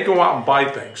 They go out and buy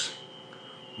things.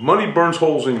 Money burns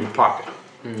holes in your pocket.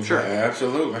 Sure,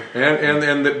 absolutely.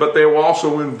 But they will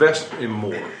also invest in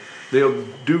more. They'll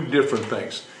do different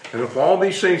things. And if all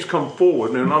these things come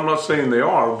forward, and I'm not saying they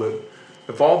are, but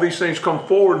if all these things come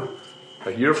forward,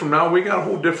 a year from now we got a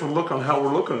whole different look on how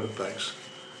we're looking at things.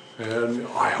 And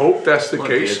I hope that's the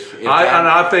case.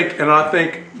 I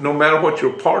think no matter what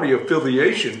your party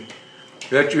affiliation,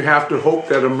 that you have to hope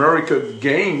that America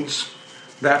gains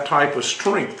that type of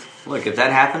strength. Look, if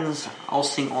that happens, I'll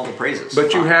sing all the praises.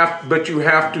 But you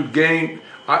have to gain.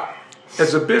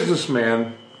 As a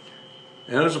businessman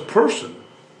and as a person,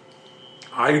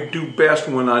 I do best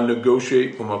when I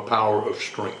negotiate from a power of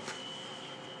strength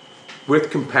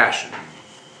with compassion.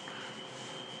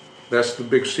 That's the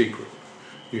big secret.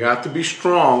 You have to be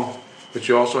strong, but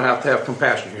you also have to have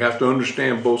compassion. You have to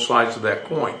understand both sides of that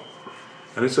coin.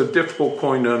 And it's a difficult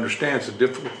coin to understand. It's a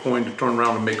difficult coin to turn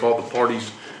around and make all the parties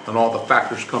and all the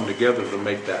factors come together to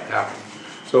make that happen.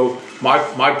 So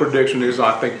my prediction is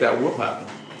I think that will happen.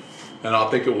 And I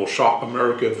think it will shock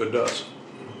America if it does.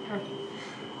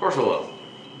 Of course it will.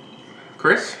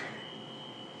 Chris?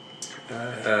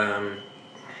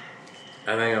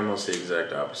 I think almost the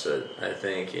exact opposite. I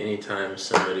think anytime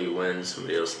somebody wins,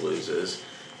 somebody else loses.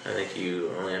 I think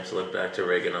you only have to look back to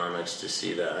Reaganomics to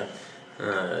see that.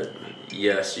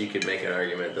 Yes, you could make an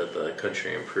argument that the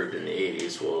country improved in the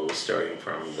 80s, well, starting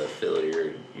from the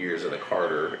failure years of the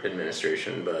Carter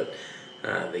administration, but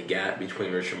the gap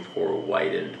between rich and poor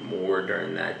widened more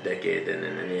during that decade than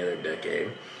in any other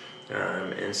decade.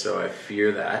 And so I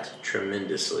fear that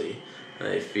tremendously.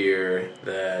 I fear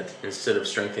that instead of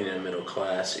strengthening the middle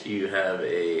class, you have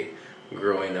a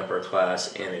growing upper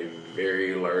class and a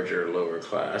very larger lower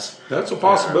class. That's a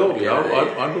possibility. Yeah,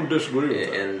 I don't disagree with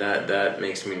that. And that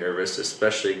makes me nervous,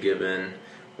 especially given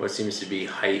what seems to be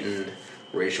heightened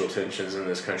racial tensions in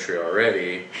this country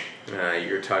already.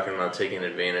 You're talking about taking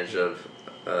advantage of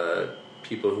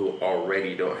people who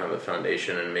already don't have a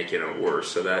foundation and making it worse.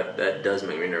 So that does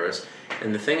make me nervous.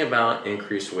 And the thing about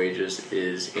increased wages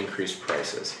is increased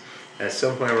prices. At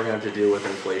some point, we're going to have to deal with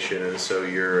inflation, and so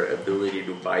your ability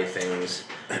to buy things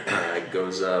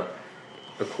goes up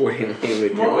accordingly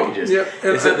with your wages.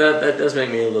 Yep. So that does make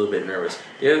me a little bit nervous.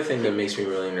 The other thing that makes me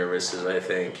really nervous is I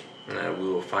think we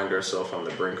will find ourselves on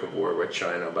the brink of war with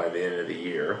China by the end of the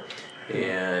year.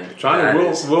 And China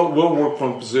will work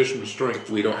from a position of strength.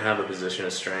 We don't have a position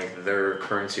of strength. Their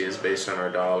currency is based on our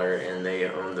dollar, and they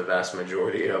own the vast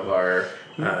majority of our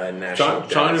national debt.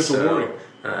 China's a worry.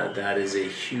 That is a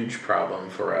huge problem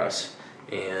for us.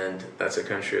 And that's a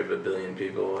country of 1 billion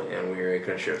people, and we're a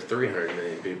country of 300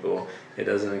 million people. It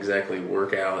doesn't exactly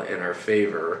work out in our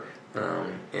favor.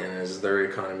 And as their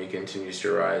economy continues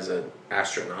to rise at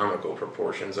astronomical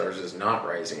proportions, ours is not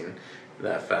rising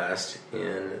that fast,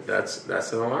 and that's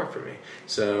an alarm for me.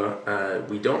 So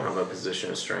we don't have a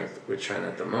position of strength with China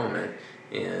at the moment,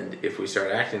 and if we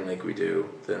start acting like we do,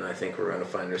 then I think we're going to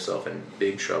find ourselves in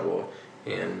big trouble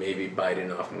and maybe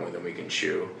biting off more than we can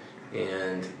chew.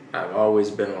 And I've always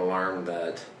been alarmed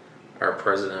that our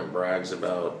president brags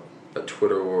about a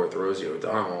Twitter war with Rosie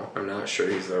O'Donnell. I'm not sure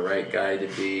he's the right guy to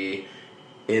be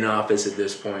in office at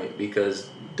this point, because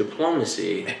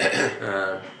diplomacy,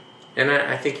 and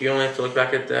I think you only have to look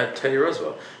back at Teddy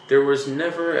Roosevelt. There was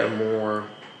never a more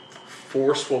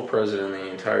forceful president in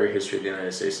the entire history of the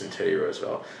United States than Teddy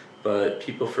Roosevelt. But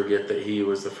people forget that he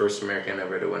was the first American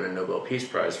ever to win a Nobel Peace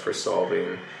Prize for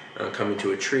coming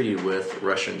to a treaty with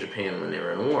Russia and Japan when they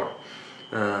were in war.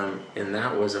 And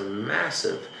that was a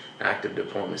massive act of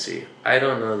diplomacy. I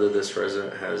don't know that this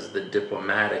president has the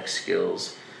diplomatic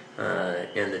skills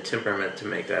and the temperament to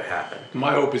make that happen.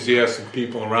 My hope is he has some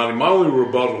people around him. My only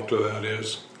rebuttal to that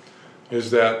is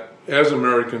that as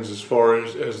Americans, as far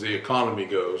as the economy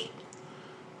goes,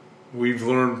 we've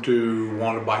learned to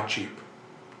want to buy cheap.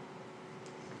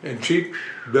 And cheap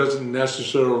doesn't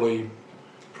necessarily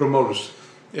promote us.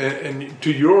 And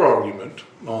to your argument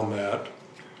on that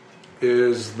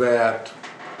is that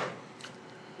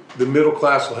the middle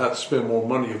class will have to spend more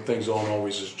money if things aren't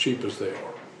always as cheap as they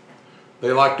are.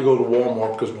 They like to go to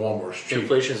Walmart because Walmart's cheap.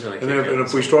 Inflation's going to kick in. And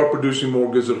if we start producing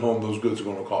more goods at home, those goods are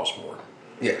going to cost more.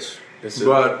 Yes.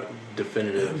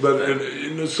 Definitive.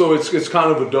 But so it's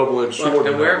kind of a double-edged sword.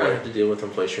 And we're going to have to deal with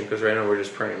inflation because right now we're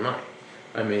just printing money.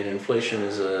 I mean, inflation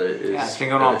is it's been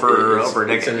going on for over a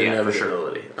decade. It's an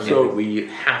inevitability. For sure. I mean, we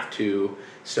have to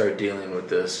start dealing with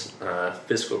this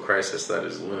fiscal crisis that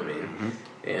is looming,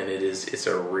 and it's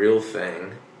a real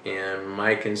thing. And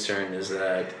my concern is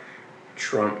that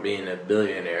Trump, being a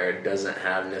billionaire, doesn't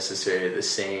have necessarily the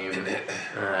same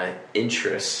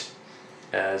interests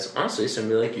as, honestly,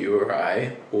 somebody like you or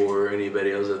I or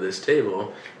anybody else at this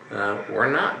table.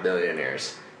 We're not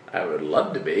billionaires. I would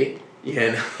love to be.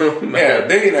 Yeah,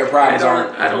 billionaire problems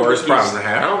aren't the worst problems to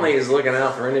have. I don't think he's looking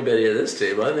out for anybody at this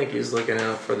table. I think he's looking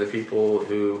out for the people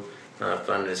who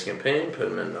funded his campaign, put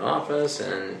him into office,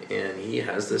 and he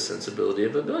has the sensibility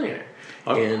of a billionaire.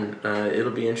 Okay. And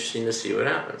it'll be interesting to see what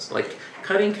happens. Like,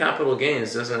 cutting capital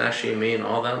gains doesn't actually mean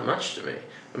all that much to me.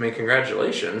 I mean,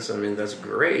 congratulations. I mean, that's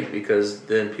great, because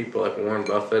then people like Warren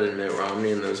Buffett and Mitt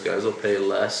Romney and those guys will pay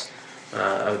less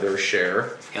of their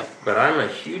share. Yep. But I'm a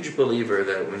huge believer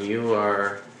that when you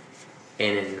are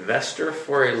an investor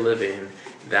for a living,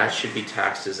 that should be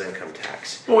taxed as income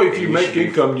tax. Well, if you make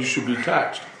income, you should be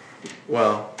taxed.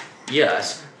 Well,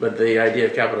 yes, but the idea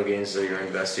of capital gains is that you're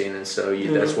investing, and so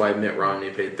that's why Mitt Romney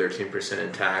paid 13%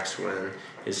 in tax when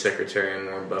his secretary and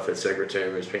Warren Buffett's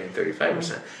secretary was paying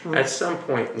 35%. At some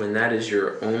point, when that is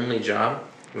your only job,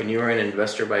 when you are an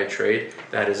investor by trade,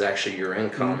 that is actually your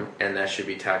income, and that should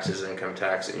be taxed as income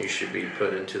tax, and you should be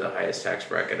put into the highest tax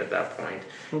bracket at that point.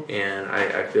 And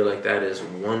I feel like that is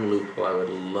one loophole I would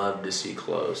love to see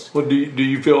closed. Well, do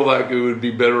you feel like it would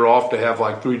be better off to have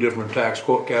like 3 different tax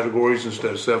categories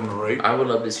instead of 7 or 8? I would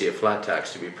love to see a flat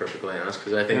tax, to be perfectly honest,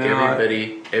 because I think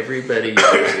everybody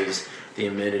uses the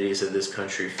amenities of this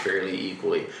country fairly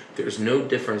equally. There's no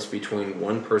difference between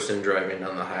one person driving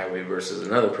down the highway versus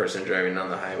another person driving down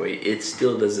the highway. It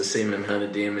still does the same amount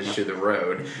of damage to the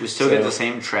road. We still get the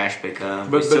same trash pickup.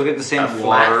 We still get the same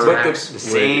water, the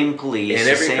same police. In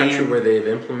every country where they've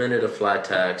implemented a flat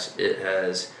tax, it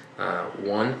has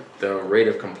One, the rate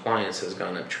of compliance has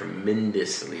gone up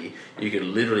tremendously. You could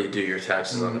literally do your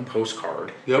taxes on a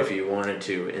postcard if you wanted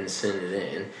to and send it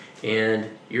in. And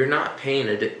you're not paying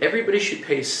it. Everybody should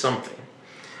pay something.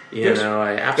 You know,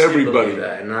 I absolutely believe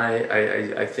that. And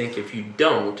I think if you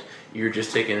don't, you're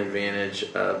just taking advantage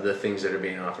of the things that are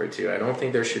being offered to you. I don't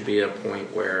think there should be a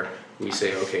point where we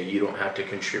say, okay, you don't have to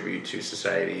contribute to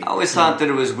society. I always thought that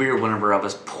it was weird whenever I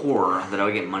was poor that I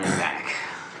would get money back.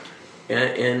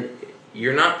 And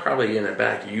you're not probably getting it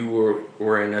back. You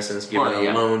were in essence giving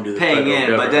a loan to the paying federal in,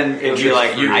 government. but then it would be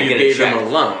like, you I get gave a check. them a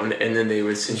loan, and then they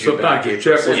would send you back Sometimes a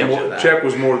the percentage of check that.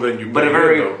 was more than you But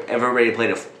paid if in, everybody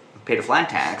paid a flat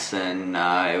tax, then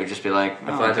it would just be like,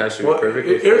 A flat tax would Well, be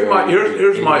perfectly here's fair. my-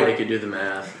 here's my- Anybody could do the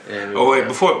math. And Oh wait,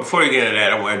 before you get into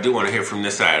that, I do want to hear from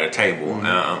this side of the table,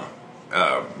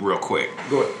 real quick.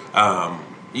 Go ahead.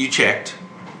 You checked.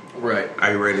 Right.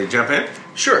 Are you ready to jump in?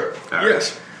 Sure. All right.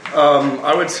 Yes.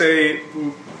 I would say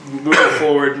moving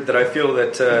forward that I feel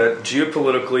that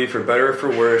geopolitically, for better or for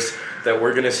worse, that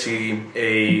we're going to see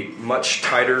a much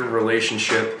tighter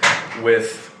relationship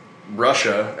with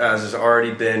Russia, as has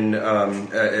already been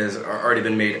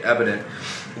made evident.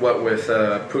 What with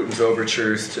Putin's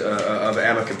overtures of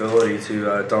amicability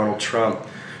to Donald Trump.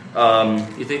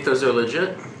 you think those are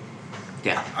legit?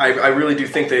 yeah. I really do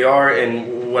think they are,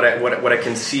 and what I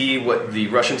can see, what the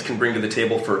Russians can bring to the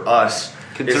table for us.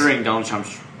 Considering Donald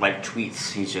Trump's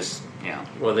tweets, he's just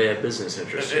Well, they have business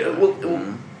interests.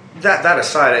 That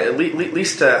aside, at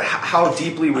least how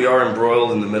deeply we are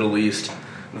embroiled in the Middle East,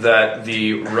 that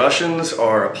the Russians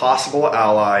are a possible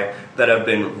ally that have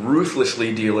been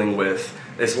ruthlessly dealing with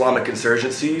Islamic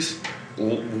insurgencies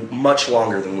much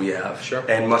longer than we have, Sure.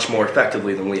 and much more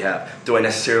effectively than we have. Do I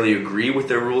necessarily agree with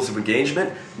their rules of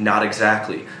engagement? Not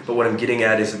exactly. But what I'm getting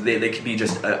at is they could be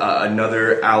just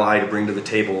another ally to bring to the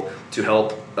table to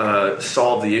help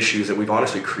solve the issues that we've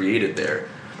honestly created there.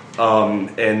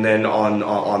 And then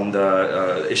on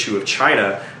the issue of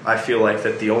China, I feel like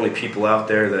that the only people out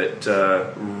there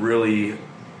that really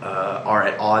are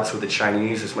at odds with the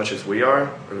Chinese as much as we are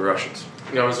the Russians.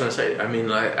 I was going to say, I mean,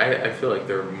 I feel like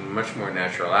they're much more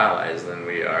natural allies than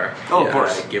we are. Oh, of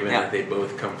course. Given that they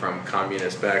both come from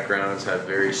communist backgrounds, have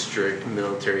very strict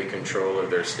military control of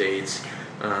their states.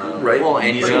 Right. Well,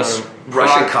 and just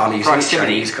Russian commies and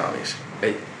proximity. Chinese commies.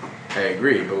 I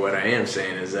agree, but what I am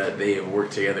saying is that they have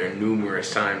worked together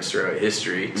numerous times throughout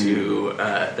history to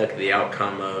affect the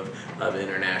outcome of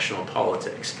international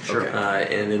politics. Sure.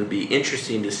 And it'll be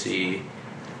interesting to see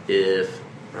if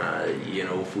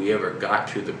if we ever got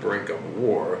to the brink of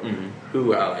war,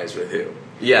 who allies with who.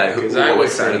 Yeah, Because I would what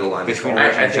side think of the line? between I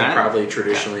Russia and think China? probably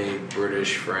traditionally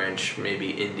British, French, maybe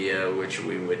India, which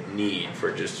we would need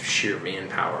for just sheer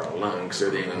manpower alone, because they're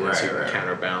the only ones who can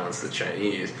counterbalance the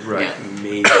Chinese. Right.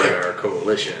 Maybe our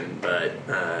coalition, but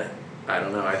I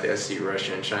don't know. I see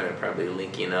Russia and China probably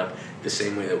linking up the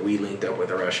same way that we linked up with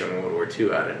Russia in World War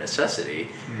II out of necessity,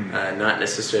 not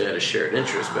necessarily out of shared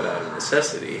interest, but out of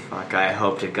necessity. Like, I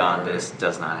hope to God this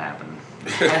does not happen.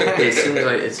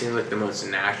 It seems like the most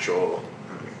natural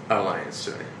alliance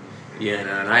to me. Yeah,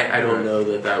 and I don't know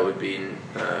that would be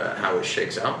how it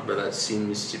shakes out, but that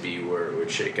seems to be where it would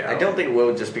shake out. I don't think it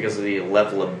will, just because of the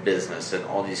level of business that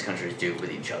all these countries do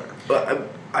with each other. But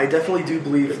I definitely do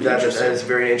believe that is a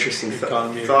very interesting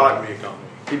thought. economy.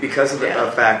 Because of the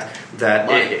fact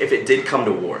that if it did come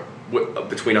to war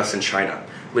between us and China,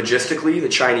 logistically, the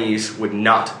Chinese would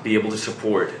not be able to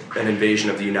support an invasion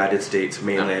of the United States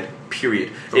mainland,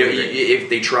 period. If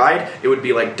they tried, it would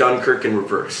be like Dunkirk in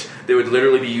reverse. They would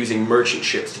literally be using merchant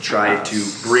ships to try to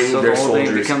bring so their the whole soldiers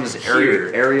thing becomes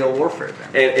here. aerial warfare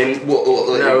then. And well,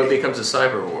 No, it becomes a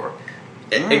cyber war.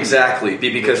 Exactly,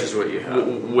 because Which is what you have.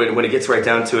 when it gets right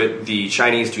down to it, the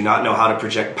Chinese do not know how to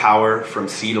project power from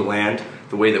sea to land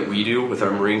the way that we do with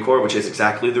our Marine Corps, which is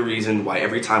exactly the reason why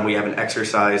every time we have an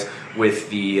exercise with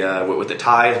the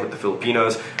Thais, with the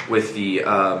Filipinos, with the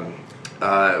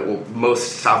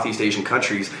most Southeast Asian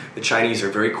countries, the Chinese are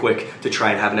very quick to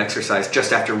try and have an exercise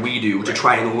just after we do to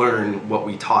try and learn what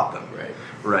we taught them.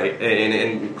 Right,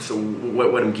 and so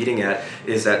what I'm getting at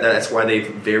is that's why they've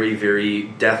very, very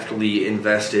deftly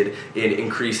invested in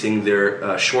increasing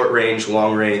their short range,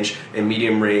 long range, and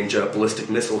medium range ballistic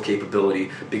missile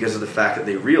capability, because of the fact that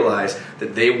they realize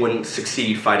that they wouldn't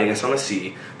succeed fighting us on the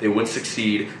sea, they wouldn't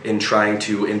succeed in trying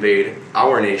to invade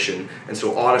our nation, and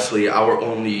so honestly, our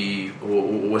only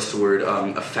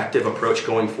effective approach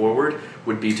going forward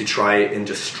would be to try and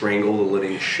just strangle the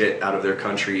living shit out of their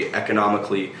country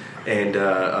economically and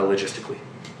logistically.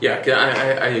 Yeah,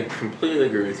 I completely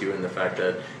agree with you in the fact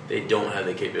that they don't have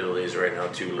the capabilities right now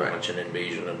to launch an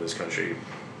invasion of this country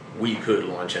we could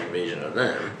launch an invasion of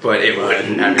them. But it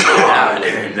wouldn't. I mean, that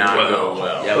did not go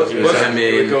well.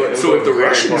 Yeah, So if the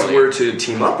Russians were to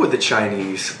team up with the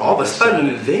Chinese, all of a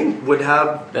sudden they would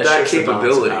have that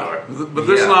capability. But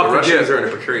let's not the forget, Russians are in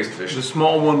a precarious position. the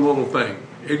small one little thing,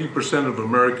 80% of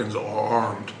Americans are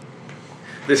armed.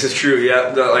 This is true, yeah.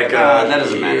 That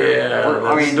doesn't matter. Yeah,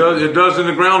 I mean, It does in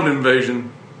the ground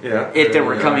invasion. yeah. if they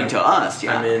were coming to us,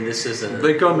 yeah. I mean, this isn't.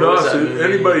 They come to what was us, that movie?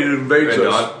 anybody that invades Red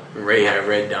us. Dawn.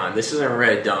 Red Dawn. This isn't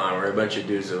Red Dawn where a bunch of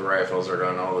dudes with rifles are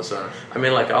going all of a sudden. I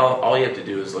mean, like, all you have to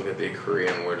do is look at the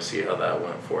Korean War to see how that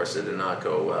went for us. It did not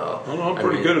go well. I'm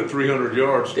pretty good at 300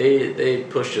 yards. They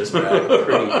pushed us back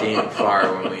pretty damn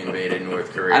far when we invaded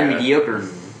North Korea. I'm mediocre.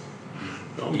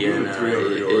 I'm Yeah, good at no,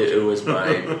 300 yards. it was by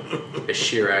a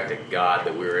sheer act of God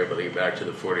that we were able to get back to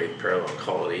the 40th parallel and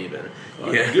call it even.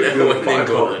 Yeah, good no, at and then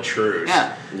go 500. to a truce.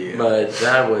 Yeah. Yeah. But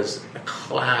that was a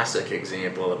classic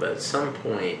example of at some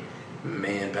point,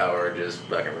 manpower just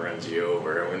fucking runs you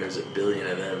over. When there's 1 billion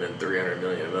of them and 300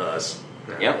 million of us.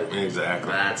 Yep.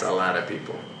 Exactly. That's a lot of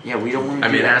people. Yeah, we don't want to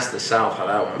I mean, ask the South how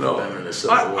that went No, for them in the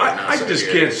Civil War. not I so just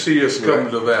good. can't see us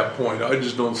coming to that point. I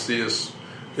just don't see us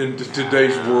in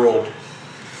today's world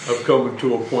of coming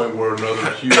to a point where another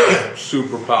huge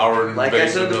superpower Like I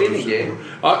invades said at the another beginning,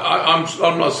 superpower.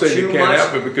 I'm not saying it can't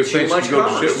happen because things can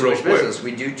go to shit real quick. business.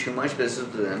 We do too much business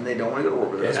with them. They don't want to go to war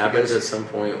with It us. happens because- at some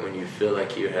point when you feel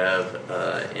like you have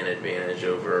an advantage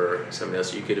over somebody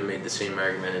else. You could have made the same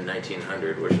argument in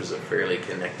 1900, which was a fairly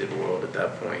connected world at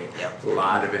that point. Yep. A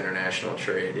lot of international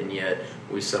trade, and yet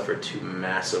we suffered 2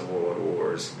 massive world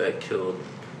wars that killed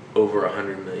over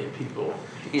 100 million people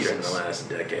during the Jesus. last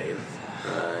decade.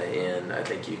 And I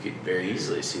think you could very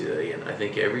easily see that again. I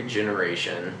think every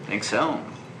generation I think so.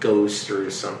 goes through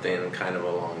something kind of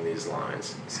along these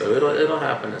lines. So it'll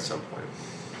happen at some point.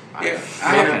 Yeah,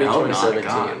 Maybe hope not, 2017,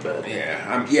 God. but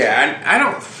I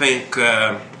don't think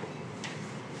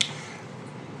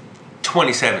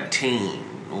 2017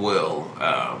 will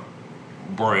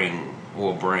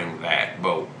bring that,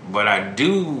 but I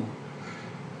do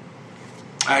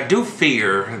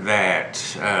fear that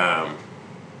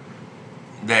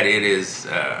that it is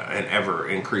an ever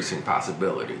increasing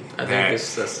possibility. I think this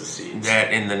sets the seeds.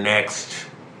 That in the next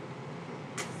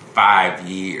 5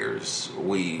 years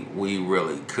we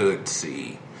really could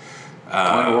see.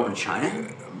 Going to war with China?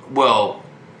 Well,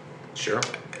 Sure.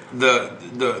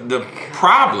 the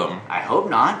problem. I hope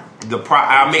not.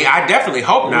 I mean, I definitely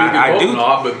hope not. We can I hope do.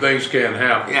 not, but things can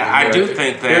happen. Yeah, I do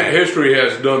think that- history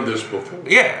has done this before.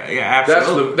 Yeah,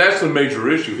 absolutely. That's the major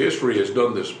issue. History has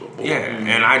done this before. Yeah,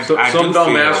 and I Some do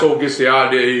dumb feel, asshole gets the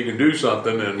idea he can do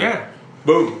something, and Yeah.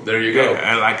 boom, there you go.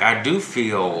 Yeah, and I do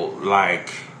feel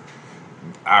like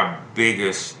our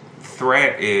biggest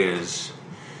threat is: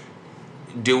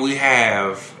 do we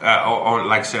have, on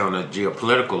like say on a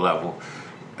geopolitical level,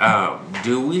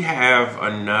 do we have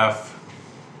enough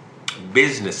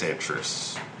business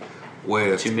interests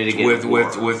with To mitigate war.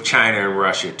 with China and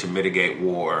Russia to mitigate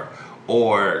war,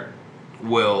 or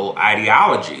will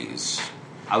ideologies?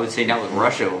 I would say not with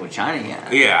Russia, but with China, yeah.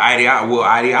 Yeah, will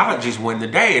ideologies win the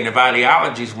day? And if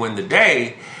ideologies win the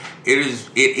day, it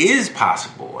is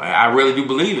possible. I really do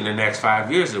believe in the next 5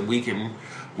 years that we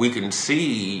can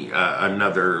see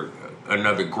another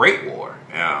great war.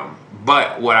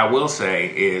 But what I will say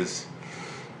is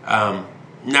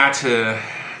not to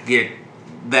get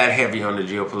that heavy on the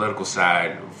geopolitical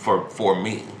side for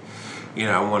me. You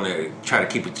know, I want to try to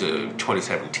keep it to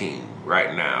 2017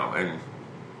 right now. And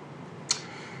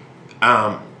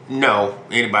no,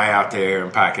 anybody out there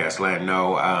in podcast land,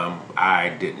 no, I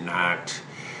did not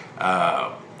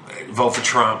vote for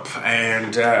Trump.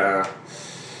 And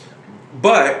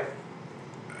but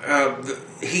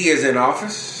he is in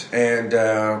office, and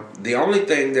the only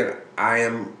thing that I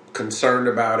am concerned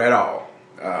about at all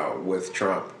with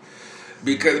Trump,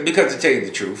 because to tell you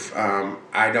the truth,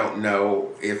 I don't know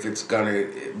if it's gonna,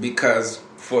 because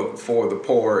for the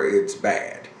poor it's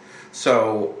bad.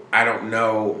 So I don't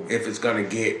know if it's gonna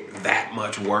get that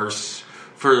much worse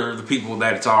for the people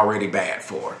that it's already bad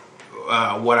for.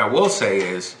 What I will say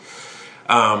is,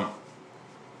 the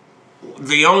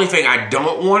only thing I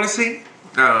don't want to see.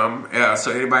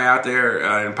 So anybody out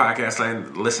there in podcast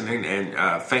land listening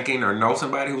and thinking or know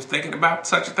somebody who's thinking about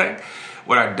such a thing,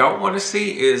 what I don't want to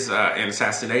see is an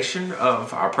assassination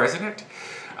of our president,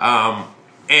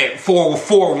 and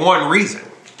for one reason.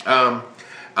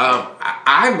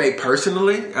 I may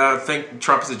personally think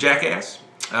Trump is a jackass.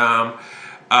 But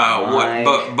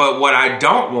what I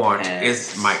don't want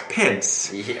is Mike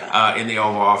Pence in the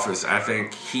Oval Office. I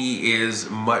think he is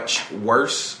much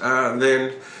worse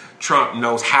than Trump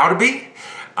knows how to be.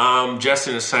 Just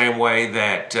in the same way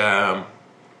that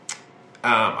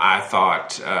I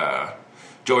thought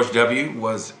George W.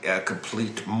 was a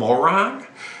complete moron.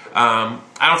 I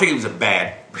don't think he was a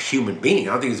bad human being.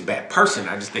 I don't think he was a bad person.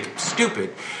 I just think he was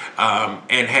stupid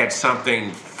and had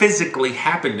something physically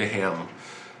happen to him.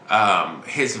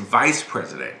 His vice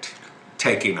president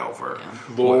taking over,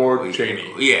 Lord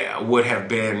Cheney, would have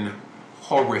been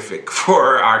horrific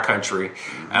for our country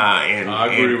I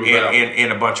agree with that.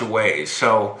 in a bunch of ways.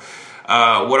 So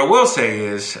what I will say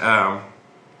is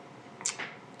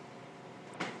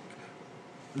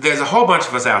there's a whole bunch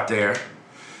of us out there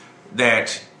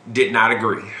that did not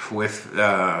agree with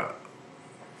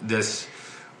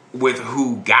with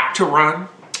who got to run.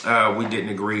 We didn't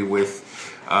agree with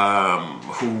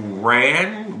who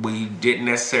ran. We didn't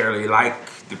necessarily like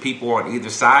the people on either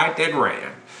side that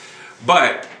ran.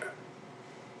 But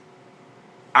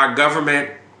our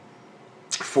government,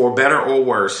 for better or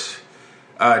worse,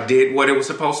 did what it was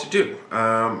supposed to do.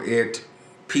 It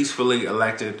peacefully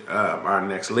elected our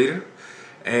next leader.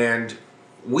 And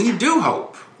we do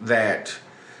hope that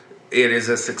it is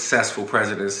a successful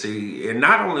presidency, and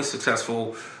not only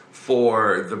successful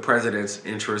for the president's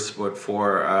interests, but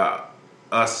for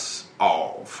us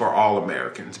all, for all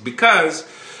Americans. Because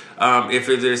if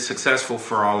it is successful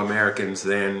for all Americans,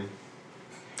 then,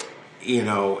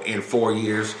 in 4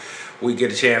 years, we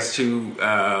get a chance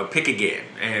to pick again.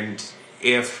 And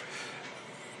if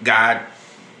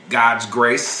God's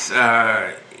grace,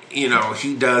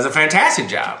 he does a fantastic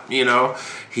job.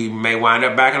 He may wind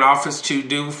up back in office to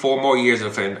do 4 more years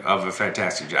of a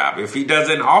fantastic job. If he does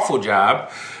an awful job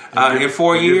in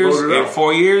 4 years,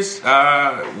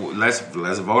 let's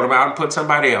vote him out and put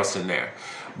somebody else in there.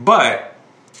 But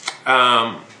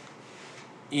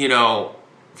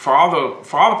for all the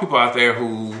people out there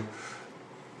who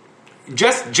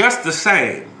just the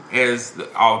same as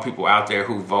all the people out there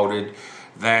who voted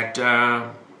that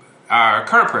our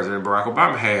current president, Barack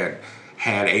Obama,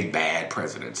 had a bad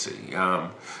presidency.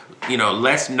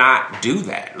 Let's not do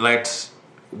that.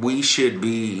 We should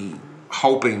be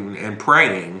hoping and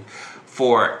praying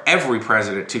for every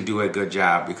president to do a good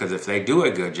job, because if they do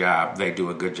a good job, they do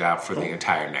a good job for the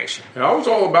entire nation. And I was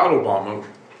all about Obama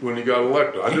when he got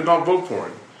elected. I did not vote for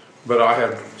him, but I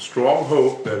had strong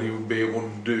hope that he would be able to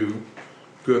do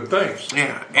good things.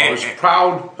 Yeah, I was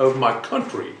proud of my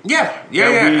country. Yeah, we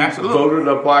absolutely. Voted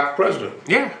a black president.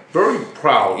 Yeah, very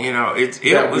proud.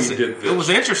 It was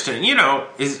interesting.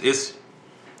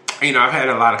 I've had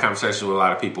a lot of conversations with a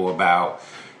lot of people about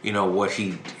what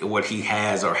he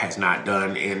has or has not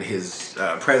done in his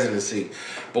presidency.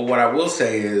 But what I will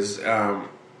say is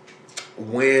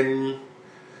when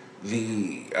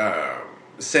the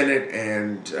Senate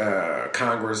and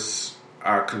Congress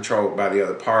are controlled by the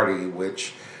other party,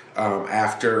 which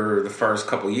after the first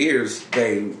couple years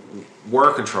they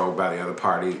were controlled by the other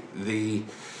party, the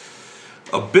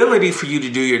ability for you to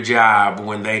do your job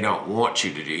when they don't want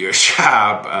you to do your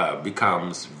job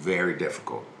becomes very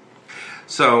difficult.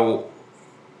 So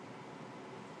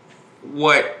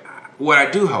what I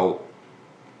do hope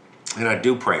and I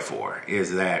do pray for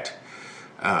is that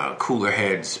cooler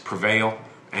heads prevail,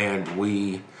 and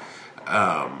we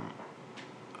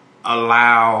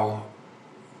allow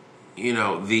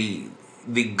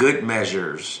the good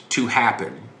measures to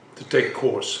happen, to take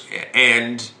course,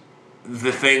 and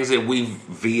the things that we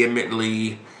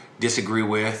vehemently disagree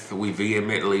with, we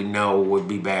vehemently know would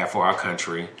be bad for our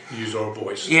country. Use our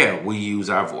voice. Yeah, we use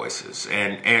our voices,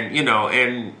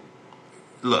 and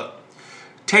look,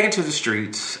 taking to the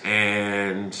streets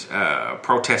and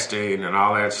protesting and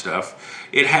all that stuff,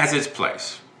 it has its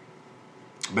place.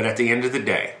 But at the end of the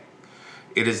day,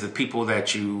 it is the people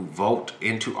that you vote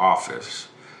into office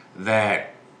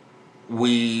that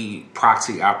we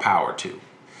proxy our power to.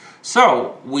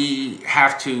 So we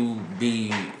have to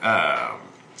be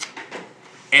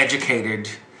educated,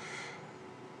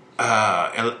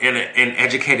 an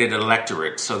educated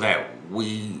electorate, so that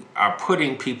we are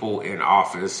putting people in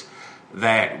office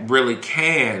that really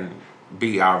can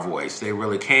be our voice. They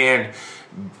really can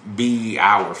be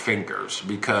our fingers,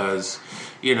 because,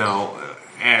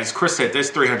 as Chris said, there's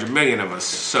 300 million of us.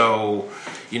 So,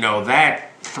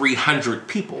 that 300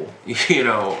 people, they're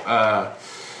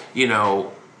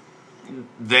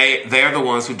the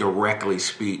ones who directly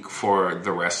speak for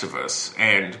the rest of us.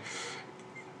 And,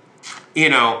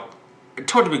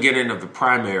 toward the beginning of the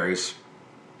primaries,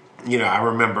 I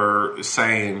remember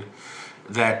saying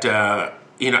that,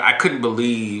 I couldn't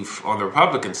believe on the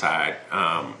Republican side,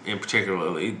 in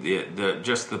particularly,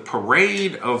 the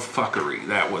parade of fuckery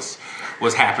that was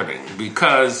happening,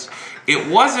 because it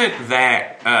wasn't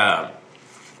that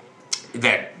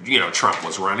Trump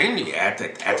was running. At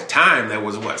the time, there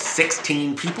was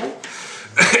 16 people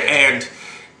And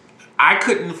I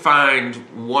couldn't find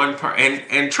one part.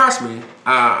 And trust me,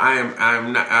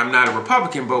 I'm not a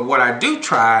Republican, but what I do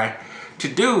try to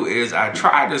do is I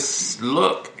try to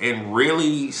look and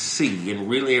really see and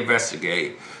really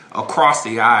investigate across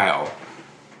the aisle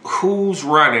who's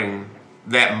running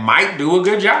that might do a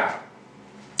good job.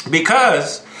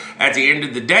 Because at the end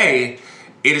of the day,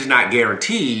 it is not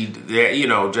guaranteed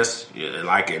that, just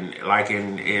like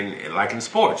in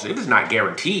sports, it is not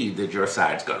guaranteed that your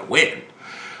side's going to win.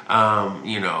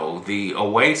 The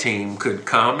away team could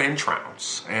come and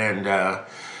trounce. And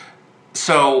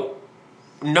so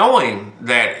knowing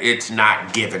that it's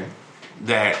not given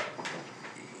that,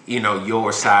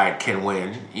 your side can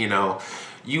win,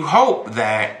 you hope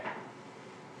that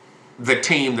the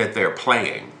team that they're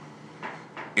playing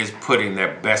is putting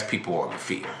their best people on the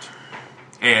field.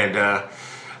 And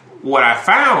what I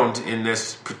found in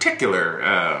this particular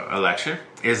election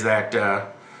is that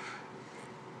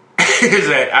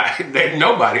that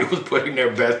nobody was putting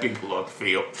their best people on the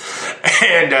field,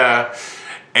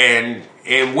 and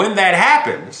when that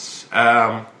happens,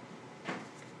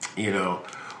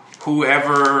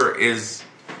 whoever is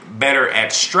better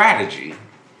at strategy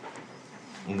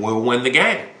will win the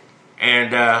game,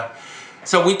 and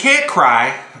so we can't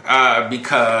cry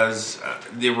because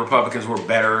the Republicans were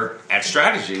better at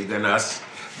strategy than us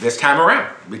this time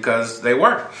around, because they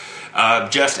weren't.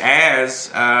 Just as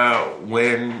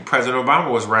when President Obama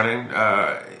was running,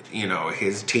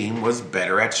 his team was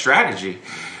better at strategy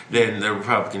than the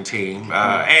Republican team,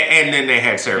 and then they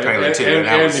had Sarah Palin too,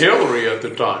 and Hillary at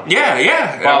the time.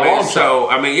 Yeah.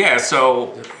 So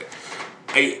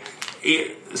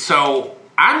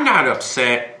I'm not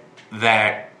upset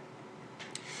that.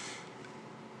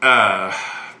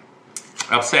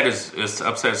 Upset is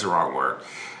the wrong word,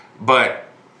 but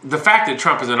the fact that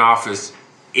Trump is in office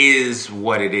is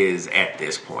what it is at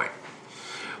this point.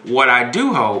 What I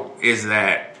do hope is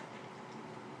that,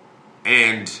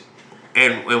 and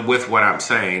with what I'm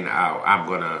saying, I'm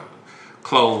going to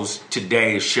close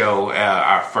today's show,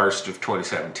 our first of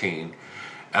 2017.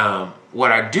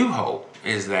 What I do hope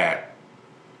is that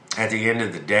at the end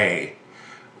of the day,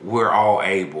 we're all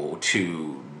able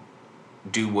to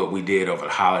do what we did over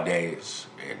the holidays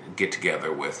and get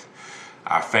together with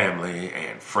our family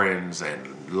and friends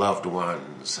and loved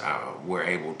ones. We're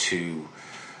able to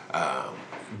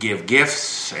give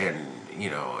gifts and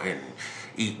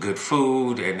eat good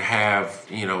food and have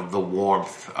the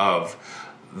warmth of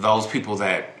those people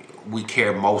that we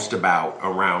care most about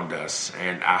around us.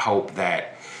 And I hope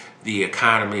that the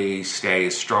economy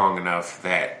stays strong enough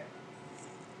that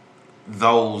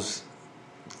those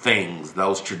things,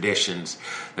 those traditions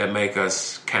that make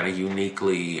us kind of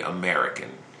uniquely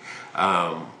American,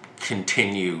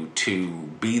 continue to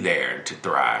be there and to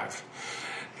thrive.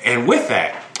 And with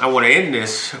that, I want to end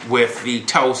this with the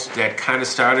toast that kind of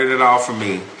started it all for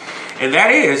me, and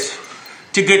that is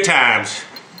to good times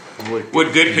with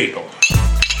good people.